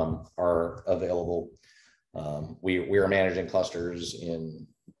things are available. We are managing clusters in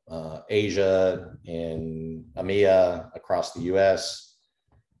Asia, in EMEA, across the US.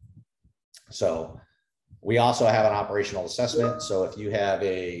 So we also have an operational assessment. So if you have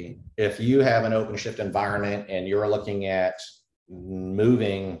an OpenShift environment and you're looking at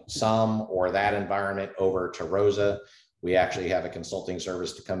moving some or that environment over to Rosa, we actually have a consulting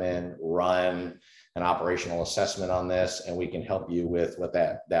service to come in, run an operational assessment on this, and we can help you with what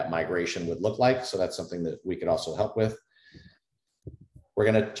that migration would look like. So that's something that we could also help with. We're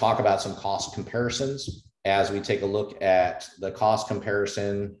going to talk about some cost comparisons as we take a look at the cost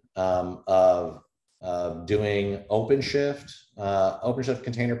comparison of doing OpenShift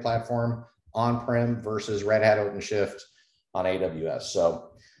container platform on-prem versus Red Hat OpenShift on AWS. So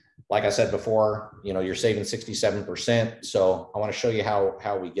like I said before, you're saving 67%. So I want to show you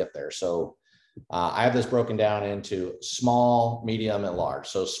how we get there. So I have this broken down into small, medium, and large.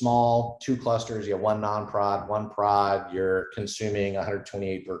 So small, 2 clusters, you have 1 non-prod, 1 prod, you're consuming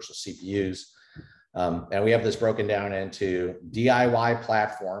 128 virtual CPUs. And we have this broken down into DIY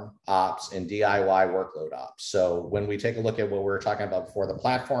platform ops and DIY workload ops. So when we take a look at what we were talking about before, the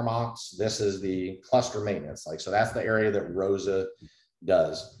platform ops, this is the cluster maintenance. So that's the area that Rosa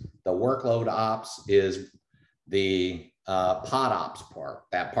does. The workload ops is the pod ops part,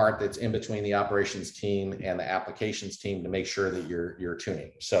 that part that's in between the operations team and the applications team to make sure that you're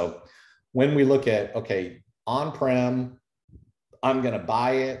tuning. So when we look at, okay, on-prem, I'm going to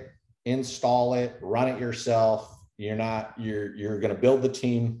buy it, install it, run it yourself. You're going to build the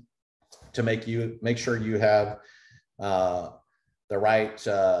team to make sure you have the right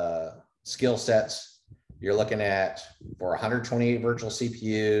skill sets. You're looking at for 128 virtual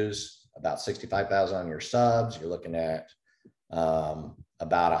CPUs, about 65,000 on your subs. You're looking at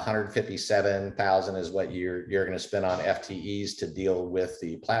about 157,000 is what you're going to spend on FTEs to deal with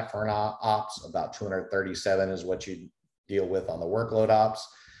the platform ops. About 237 is what you deal with on the workload ops.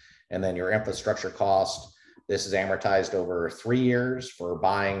 And then your infrastructure cost, this is amortized over 3 years for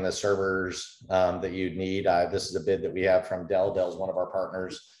buying the servers that you'd need. This is a bid that we have from Dell. Dell's one of our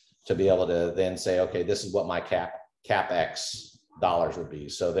partners, to be able to then say, okay, this is what my CapEx dollars would be.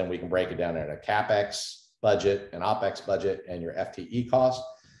 So then we can break it down into a CapEx budget, an OpEx budget, and your FTE cost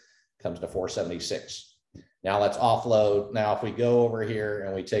comes to 476. Now let's offload. Now, if we go over here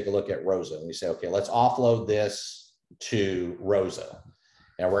and we take a look at Rosa and we say, okay, let's offload this to Rosa.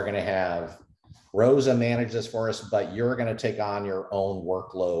 And we're going to have Rosa manage this for us, but you're going to take on your own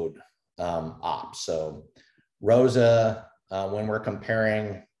workload ops. So Rosa, when we're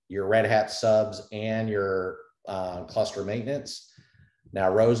comparing your Red Hat subs and your cluster maintenance, now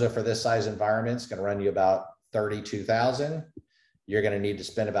Rosa for this size environment is going to run you about 32,000. You're going to need to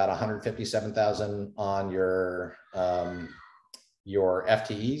spend about 157,000 on your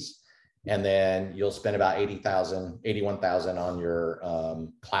FTEs, and then you'll spend about 81,000 on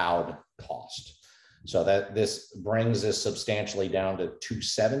your cloud cost. So that this brings this substantially down to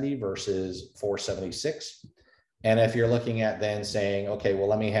 270 versus 476. And if you're looking at then saying, okay, well,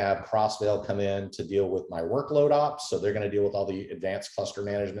 let me have Crossville come in to deal with my workload ops. So they're going to deal with all the advanced cluster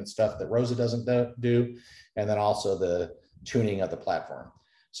management stuff that Rosa doesn't do. And then also the tuning of the platform.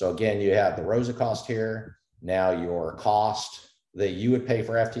 So again, you have the Rosa cost here. Now your cost that you would pay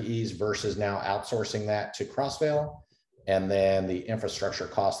for FTEs versus now outsourcing that to Crossville. And then the infrastructure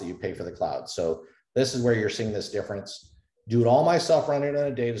cost that you pay for the cloud. So this is where you're seeing this difference. Do it all myself, running in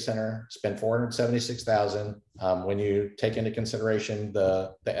a data center, spend 476,000 when you take into consideration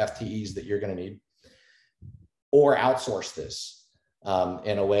the FTEs that you're going to need, or outsource this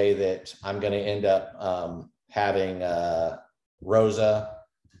in a way that I'm going to end up having Rosa,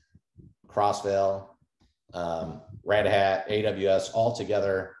 Crossville, Red Hat, AWS all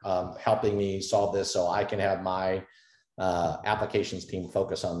together helping me solve this so I can have my applications team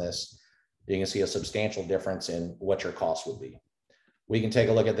focus on this. You can see a substantial difference in what your cost would be. We can take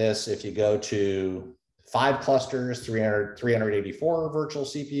a look at this. If you go to 5 clusters, 384 virtual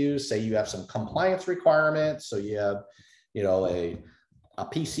CPUs, say you have some compliance requirements. So you have, a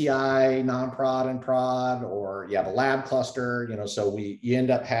PCI non-prod and prod, or you have a lab cluster, so you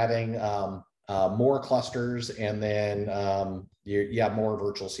end up having more clusters, and then you have more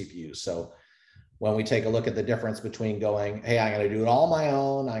virtual CPUs. So when we take a look at the difference between going, hey, I'm going to do it all my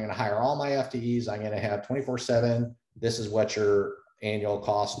own, I'm going to hire all my FTEs, I'm going to have 24/7, this is what your annual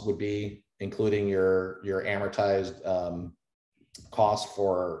cost would be, including your amortized cost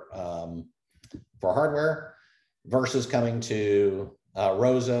for hardware, versus coming to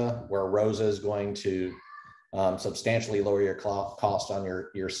Rosa, where Rosa is going to substantially lower your cost on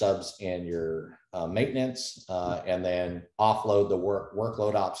your subs and your maintenance, and then offload the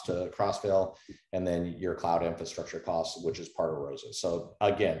workload ops to Crossville, and then your cloud infrastructure costs, which is part of Rosa. So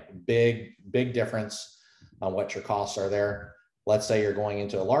again, big difference on what your costs are there. Let's say you're going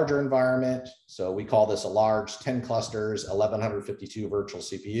into a larger environment. So we call this a large, 10 clusters, 1,152 virtual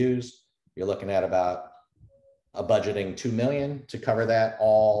CPUs. You're looking at about a budgeting $2 million to cover that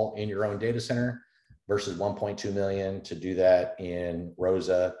all in your own data center, versus 1.2 million to do that in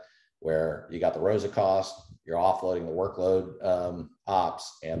Rosa, where you got the Rosa cost, you're offloading the workload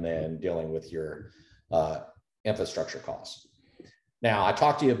ops, and then dealing with your infrastructure costs. Now, I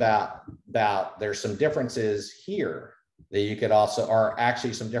talked to you about there's some differences here that you could also, or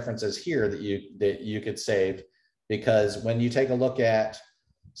actually some differences here that you could save, because when you take a look at,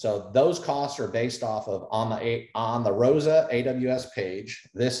 so those costs are based off of on the Rosa AWS page.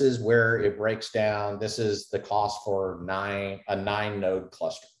 This is where it breaks down. This is the cost for a 9-node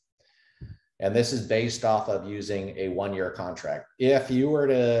cluster. And this is based off of using a 1-year contract. If you were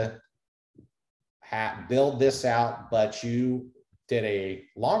to build this out, but you did a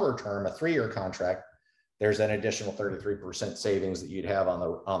longer term, a 3-year contract, there's an additional 33% savings that you'd have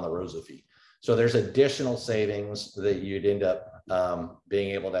on the Rosa fee. So there's additional savings that you'd end up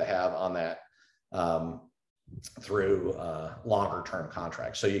being able to have on that through longer term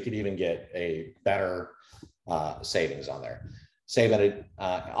contracts. So you could even get a better savings on there. Saving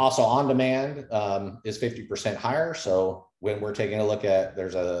also on demand is 50% higher. So when we're taking a look at,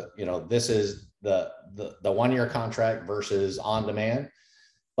 there's this is the 1-year contract versus on demand.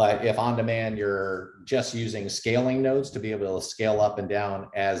 But if on demand, you're just using scaling nodes to be able to scale up and down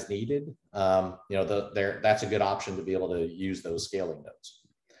as needed, that's a good option to be able to use those scaling nodes.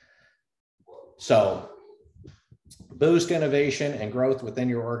 So boost innovation and growth within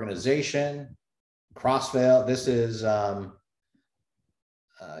your organization. Crossville, this is,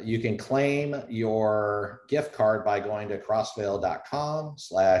 you can claim your gift card by going to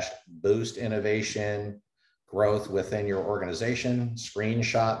crossville.com/boost innovation growth within your organization.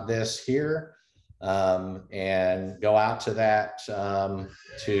 Screenshot this here and go out to that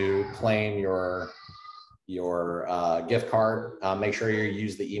to claim your gift card. Make sure you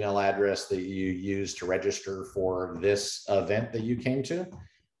use the email address that you use to register for this event that you came to.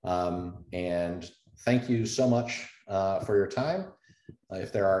 And thank you so much for your time.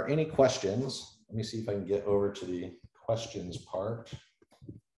 If there are any questions, let me see if I can get over to the questions part.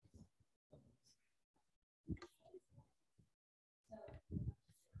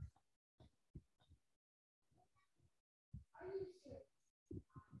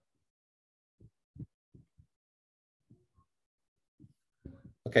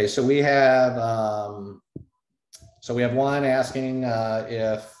 Okay, so we have one asking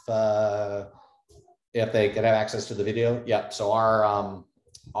if they could have access to the video. Yep. So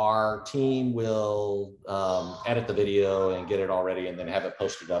our team will edit the video and get it all ready, and then have it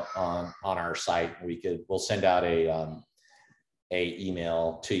posted up on our site. We'll send out a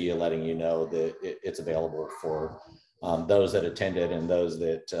email to you letting you know that it's available for those that attended and those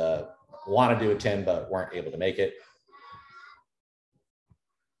that wanted to attend but weren't able to make it.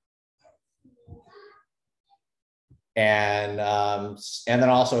 And then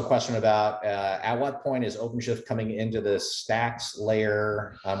also a question about at what point is OpenShift coming into the stacks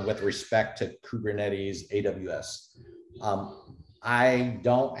layer with respect to Kubernetes AWS? I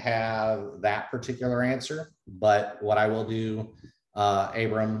don't have that particular answer, but what I will do,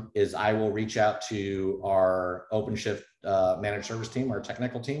 Abram, is I will reach out to our OpenShift managed service team, our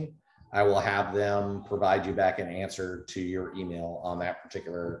technical team. I will have them provide you back an answer to your email on that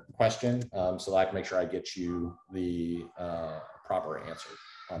particular question, so that I can make sure I get you the proper answer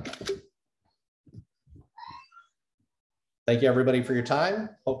on that. Thank you, everybody, for your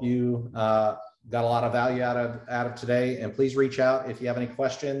time. Hope you got a lot of value out of today. And please reach out if you have any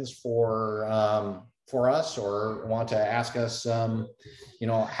questions for us, or want to ask us,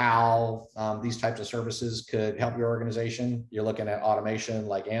 how these types of services could help your organization. You're looking at automation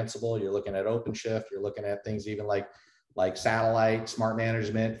like Ansible. You're looking at OpenShift. You're looking at things even like satellite smart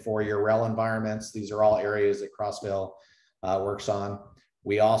management for your RHEL environments. These are all areas that Crossville works on.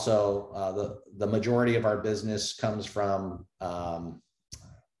 We also, the majority of our business comes from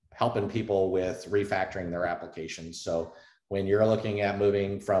helping people with refactoring their applications. So when you're looking at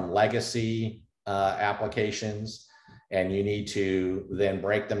moving from legacy applications, and you need to then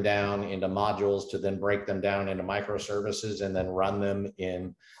break them down into modules, to then break them down into microservices, and then run them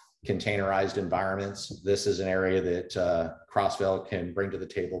in containerized environments, this is an area that Crossville can bring to the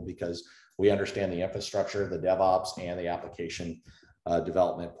table, because we understand the infrastructure, the DevOps, and the application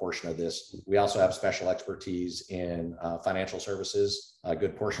development portion of this. We also have special expertise in financial services. A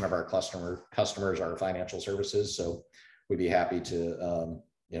good portion of our customers are financial services, so we'd be happy to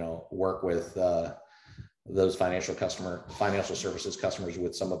work with those financial services customers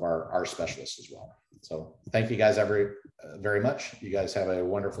with some of our specialists as well. So thank you guys very much. You guys have a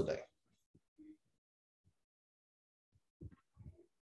wonderful day.